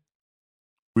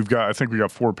I think we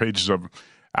got 4 pages of them.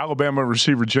 Alabama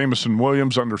receiver Jameson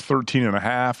Williams under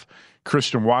 13.5.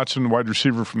 Christian Watson, wide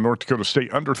receiver from North Dakota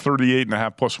State, under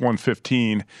 38.5 plus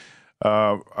 115.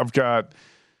 I've got,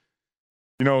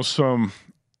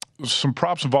 some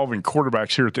props involving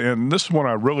quarterbacks here at the end. And this is one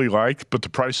I really like, but the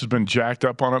price has been jacked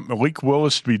up on it. Malik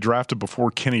Willis to be drafted before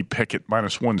Kenny Pickett,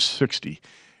 minus 160.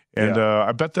 And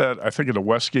I bet that, I think at the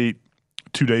Westgate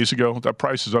 2 days ago, that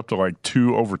price is up to like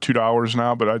over $2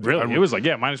 now. But it was like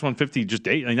minus 150 just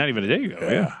not even a day ago.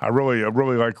 Yeah, I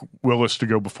really like Willis to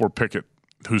go before Pickett,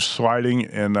 who's sliding,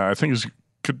 and I think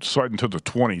could slide into the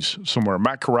 20s somewhere.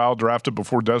 Matt Corral drafted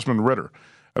before Desmond Ridder.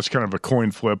 That's kind of a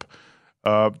coin flip.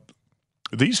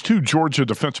 These 2 Georgia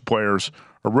defensive players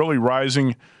are really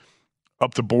rising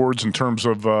up the boards in terms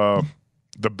of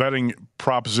the betting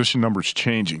proposition numbers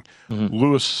changing. Mm-hmm.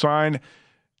 Lewis Sine,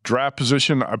 draft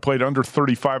position, I played under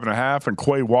 35.5, and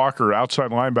Quay Walker,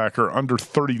 outside linebacker, under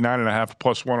 39.5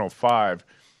 plus 105.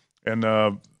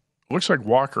 And looks like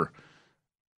Walker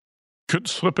could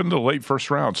slip into the late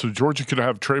first round. So Georgia could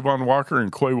have Trayvon Walker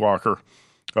and Quay Walker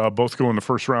both go in the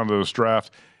first round of this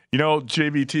draft.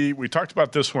 JVT, we talked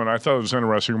about this one. I thought it was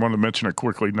interesting. I wanted to mention it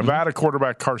quickly. Nevada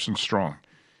quarterback Carson Strong.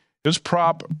 His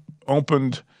prop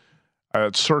opened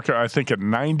at circa, I think, at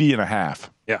 90.5.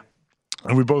 Yeah.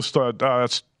 And we both thought,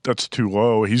 that's too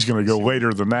low. He's going to go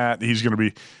later than that. He's going to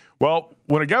be – well,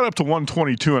 when it got up to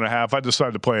 122.5, I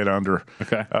decided to play it under.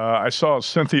 Okay. I saw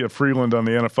Cynthia Freeland on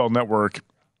the NFL Network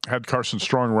had Carson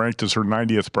Strong ranked as her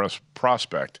 90th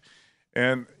prospect.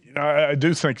 And, I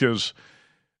do think as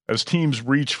teams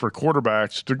reach for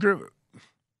quarterbacks,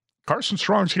 Carson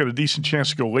Strong's got a decent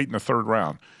chance to go late in the third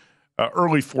round,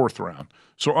 early fourth round.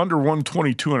 So under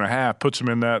 122.5 puts him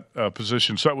in that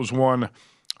position. So that was one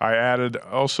I added.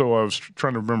 Also, I was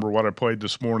trying to remember what I played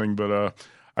this morning, but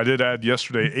I did add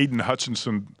yesterday Aiden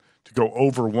Hutchinson to go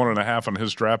over 1.5 on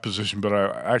his draft position, but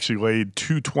I actually laid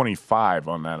 225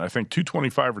 on that. I think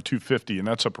 225 or 250, and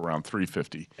that's up around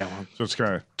 350. Yeah, well, so it's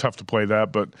kind of tough to play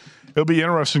that, but it'll be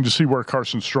interesting to see where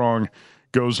Carson Strong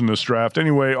goes in this draft.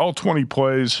 Anyway, all 20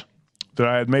 plays that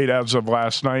I had made as of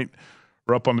last night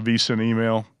are up on the VSiN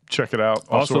email. Check it out.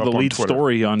 Also the lead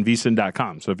story on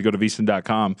vsin.com. So if you go to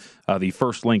vsin.com, the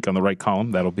first link on the right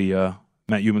column, that'll be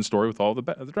Matt Human's story with all the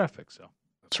draft picks. So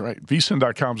that's right.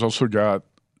 vsin.com's also got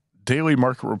daily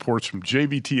market reports from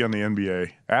JVT on the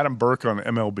NBA, Adam Burke on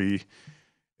MLB,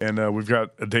 and we've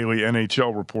got a daily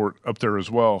NHL report up there as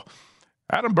well.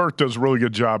 Adam Burke does a really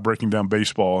good job breaking down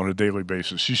baseball on a daily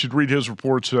basis. You should read his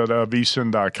reports at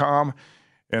vsin.com.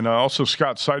 And also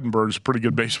Scott Seidenberg's a pretty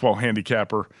good baseball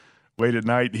handicapper. Late at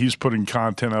night, he's putting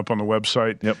content up on the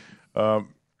website. Yep.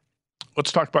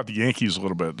 Let's talk about the Yankees a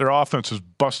little bit. Their offense has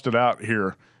busted out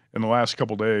here in the last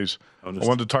couple days. I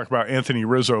wanted to talk about Anthony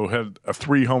Rizzo, had a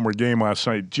 3-homer game last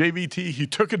night. JVT, he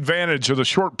took advantage of the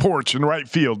short porch in right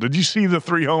field. Did you see the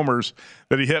 3 homers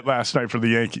that he hit last night for the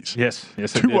Yankees? Yes.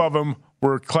 2 of them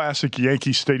were classic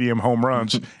Yankee Stadium home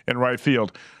runs in right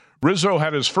field. Rizzo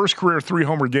had his first career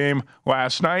 3-homer game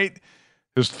last night.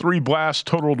 His 3 blasts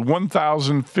totaled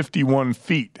 1,051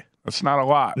 feet. That's not a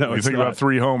lot when you think about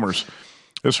 3 homers.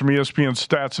 This from ESPN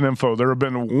Stats and Info. There have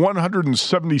been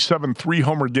 177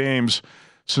 3-homer games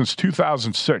since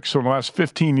 2006. So in the last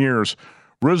 15 years,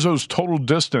 Rizzo's total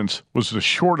distance was the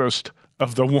shortest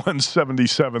of the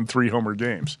 177 3-homer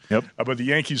games. Yep. But the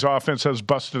Yankees offense has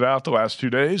busted out the last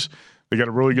 2 days. They got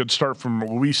a really good start from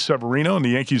Luis Severino, and the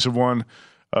Yankees have won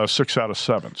 6 out of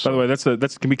 7. So. By the way,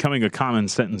 that's becoming a common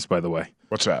sentence, by the way.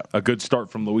 What's that? A good start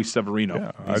from Luis Severino.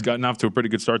 Yeah, He's gotten off to a pretty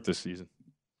good start this season.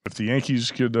 If the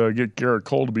Yankees could get Garrett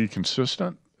Cole to be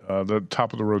consistent, the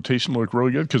top of the rotation look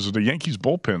really good because the Yankees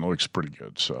bullpen looks pretty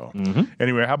good. So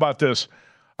anyway, how about this?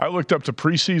 I looked up the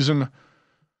preseason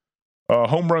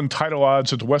home run title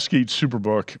odds at the Westgate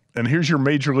Superbook, and here's your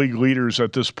major league leaders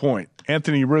at this point.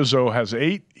 Anthony Rizzo has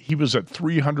 8. He was at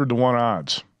 300-1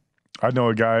 odds. I know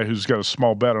a guy who's got a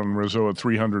small bet on Rizzo at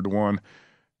 300-1.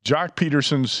 Jock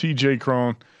Peterson, C.J.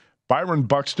 Cron, Byron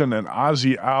Buxton, and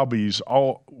Ozzie Albies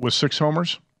all with 6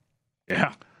 homers.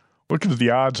 Yeah. Look at the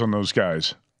odds on those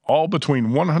guys. All between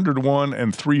 100-1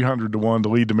 and 300-1 to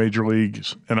lead the major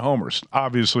leagues in homers.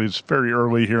 Obviously, it's very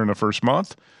early here in the first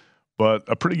month, but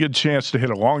a pretty good chance to hit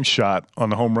a long shot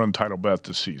on the home run title bet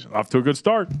this season. Off to a good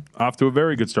start. Off to a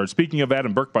very good start. Speaking of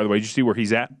Adam Burke, by the way, did you see where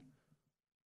he's at?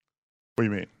 What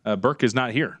do you mean? Burke is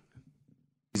not here.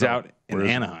 He's out in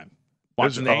Anaheim.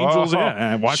 Watching the Angels.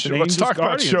 Angels. Let's talk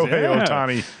about Shohei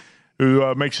Ohtani,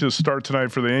 who makes his start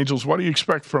tonight for the Angels. What do you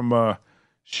expect from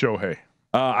Shohei?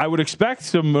 I would expect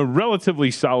some relatively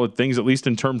solid things, at least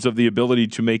in terms of the ability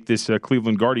to make this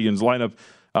Cleveland Guardians lineup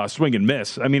swing and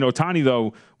miss. I mean, Ohtani,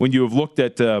 though, when you have looked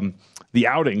at the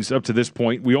outings up to this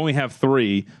point, we only have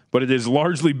 3, but it has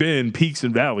largely been peaks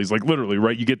and valleys, like literally,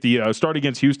 right? You get the start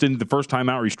against Houston, the first time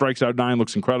out, he strikes out 9,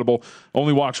 looks incredible,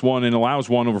 only walks 1 and allows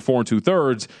 1 over 4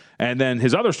 2/3, and then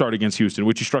his other start against Houston,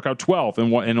 which he struck out 12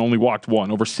 and only walked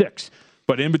 1 over 6.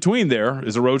 But in between there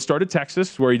is a road start at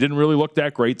Texas where he didn't really look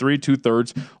that great, 3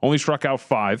 2/3, only struck out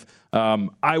 5.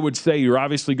 I would say you're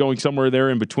obviously going somewhere there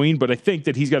in between, but I think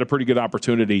that he's got a pretty good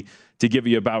opportunity to give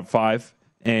you about 5.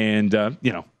 And,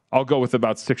 I'll go with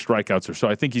about 6 strikeouts or so.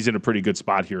 I think he's in a pretty good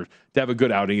spot here to have a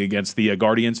good outing against the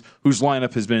Guardians, whose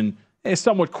lineup has been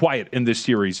somewhat quiet in this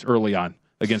series early on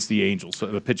against the Angels,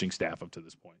 the pitching staff up to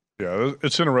this point. Yeah,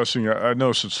 it's interesting. I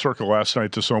noticed at Circle last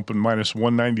night, this opened minus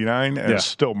 199, and it's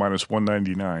still minus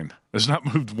 199. It's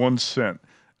not moved 1 cent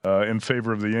in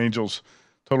favor of the Angels.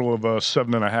 Total of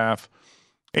 7.5.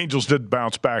 Angels did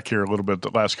bounce back here a little bit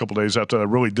the last couple of days after a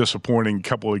really disappointing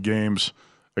couple of games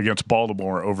against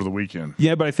Baltimore over the weekend.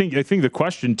 Yeah, but I think the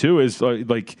question too is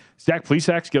like Zach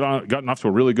Plesac's gotten off to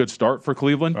a really good start for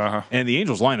Cleveland, and the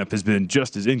Angels lineup has been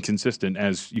just as inconsistent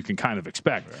as you can kind of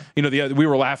expect. Yeah. We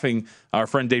were laughing. Our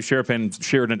friend Dave Sherapan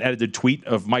shared an edited tweet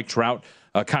of Mike Trout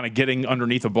kind of getting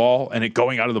underneath a ball and it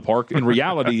going out of the park. In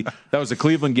reality, that was a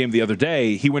Cleveland game the other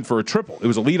day. He went for a triple. It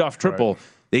was a leadoff triple. Right.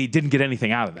 They didn't get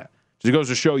anything out of that. So it goes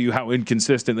to show you how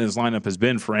inconsistent this lineup has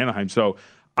been for Anaheim. So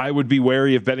I would be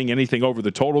wary of betting anything over the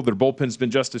total. Their bullpen's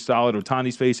been just as solid.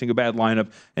 Ohtani's facing a bad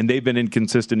lineup, and they've been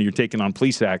inconsistent, and you're taking on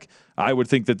Plesac. I would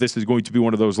think that this is going to be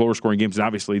one of those lower-scoring games, and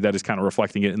obviously that is kind of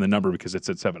reflecting it in the number because it's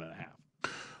at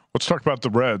 7.5. Let's talk about the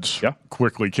Reds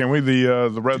quickly, can we?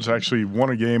 The Reds actually won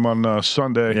a game on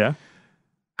Sunday. Yeah.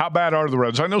 How bad are the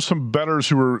Reds? I know some bettors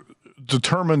who are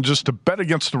determined just to bet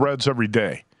against the Reds every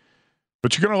day.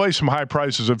 But you're going to lay some high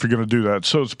prices if you're going to do that.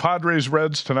 So it's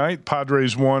Padres-Reds tonight.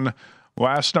 Padres won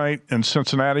last night in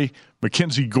Cincinnati.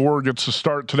 Mackenzie Gore gets the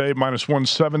start today,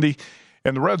 -170.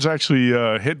 And the Reds actually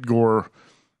hit Gore,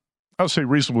 I would say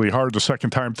reasonably hard the second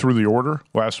time through the order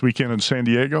last weekend in San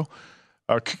Diego.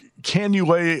 Can you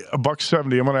lay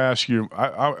 $170? I'm going to ask you,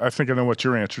 I think I know what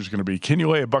your answer is going to be. Can you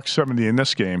lay $170 in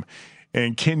this game?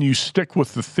 And can you stick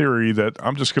with the theory that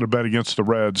I'm just going to bet against the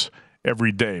Reds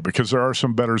every day? Because there are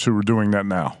some bettors who are doing that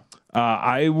now.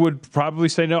 I would probably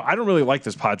say no. I don't really like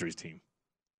this Padres team.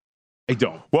 I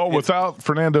don't. Well, without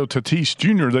Fernando Tatis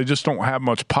Jr., they just don't have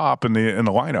much pop in the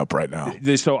lineup right now.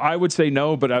 So I would say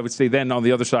no, but I would say then on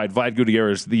the other side, Vlad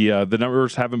Gutierrez, the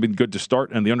numbers haven't been good to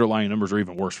start, and the underlying numbers are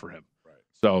even worse for him. Right.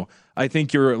 So I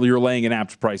think you're laying an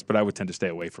apt price, but I would tend to stay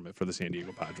away from it for the San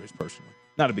Diego Padres personally.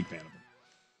 Not a big fan of it.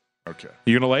 Okay.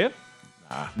 You going to lay it?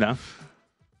 No.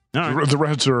 Right. The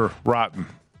Reds are rotten.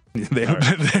 They are.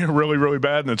 They're really, really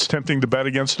bad, and it's tempting to bet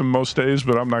against them most days,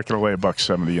 but I'm not going to lay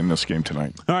 $170 in this game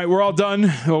tonight. All right, we're all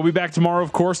done. We'll be back tomorrow,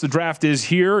 of course. The draft is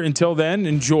here. Until then,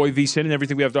 enjoy VSiN and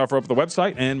everything we have to offer up at the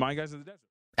website and My Guys of the Desert.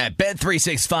 At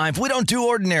Bet365, we don't do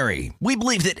ordinary. We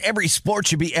believe that every sport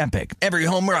should be epic. Every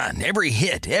home run, every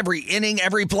hit, every inning,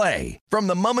 every play. From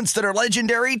the moments that are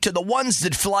legendary to the ones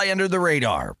that fly under the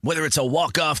radar. Whether it's a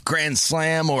walk-off grand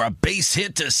slam or a base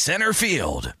hit to center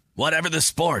field. Whatever the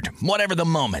sport, whatever the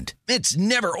moment. It's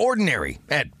never ordinary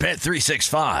at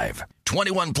Bet365.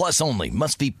 21 plus only.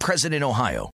 Must be present in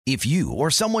Ohio. If you or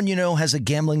someone you know has a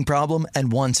gambling problem and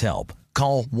wants help,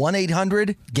 call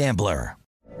 1-800-GAMBLER.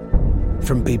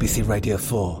 From BBC Radio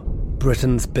 4,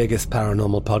 Britain's biggest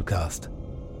paranormal podcast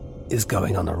is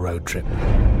going on a road trip.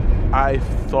 I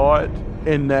thought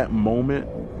in that moment,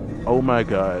 oh my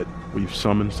God, we've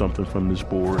summoned something from this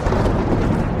board.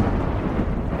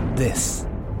 This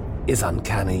is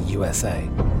Uncanny USA.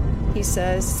 He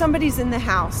says, somebody's in the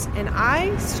house, and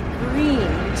I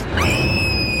screamed.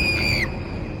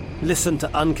 Listen to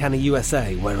Uncanny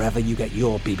USA wherever you get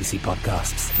your BBC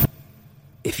podcasts,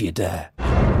 if you dare.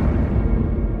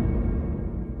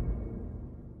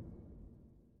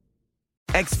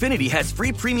 Xfinity has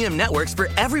free premium networks for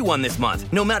everyone this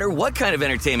month, no matter what kind of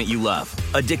entertainment you love.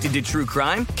 Addicted to true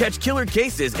crime? Catch killer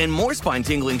cases and more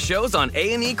spine-tingling shows on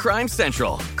A&E Crime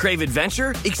Central. Crave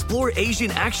adventure? Explore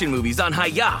Asian action movies on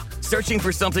Hi-YAH. Searching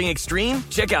for something extreme?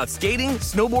 Check out skating,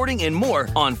 snowboarding, and more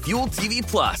on Fuel TV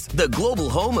Plus, the global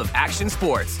home of action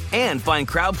sports. And find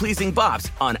crowd-pleasing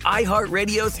bops on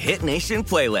iHeartRadio's Hit Nation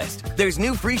playlist. There's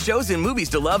new free shows and movies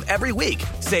to love every week.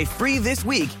 Say free this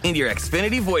week in your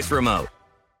Xfinity voice remote.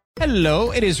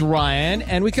 Hello, it is Ryan,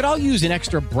 and we could all use an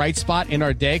extra bright spot in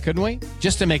our day, couldn't we?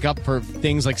 Just to make up for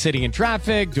things like sitting in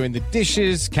traffic, doing the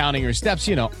dishes, counting your steps,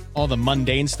 you know, all the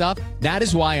mundane stuff. That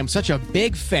is why I'm such a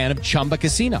big fan of Chumba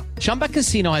Casino. Chumba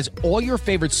Casino has all your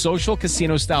favorite social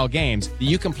casino-style games that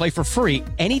you can play for free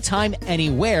anytime,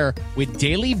 anywhere with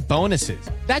daily bonuses.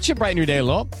 That should brighten your day a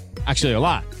little. Actually, a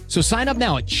lot. So sign up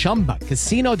now at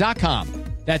ChumbaCasino.com.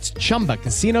 That's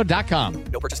ChumbaCasino.com.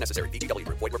 No purchase necessary. VGW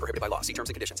Group. Void where prohibited by law. See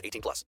terms and conditions. 18+.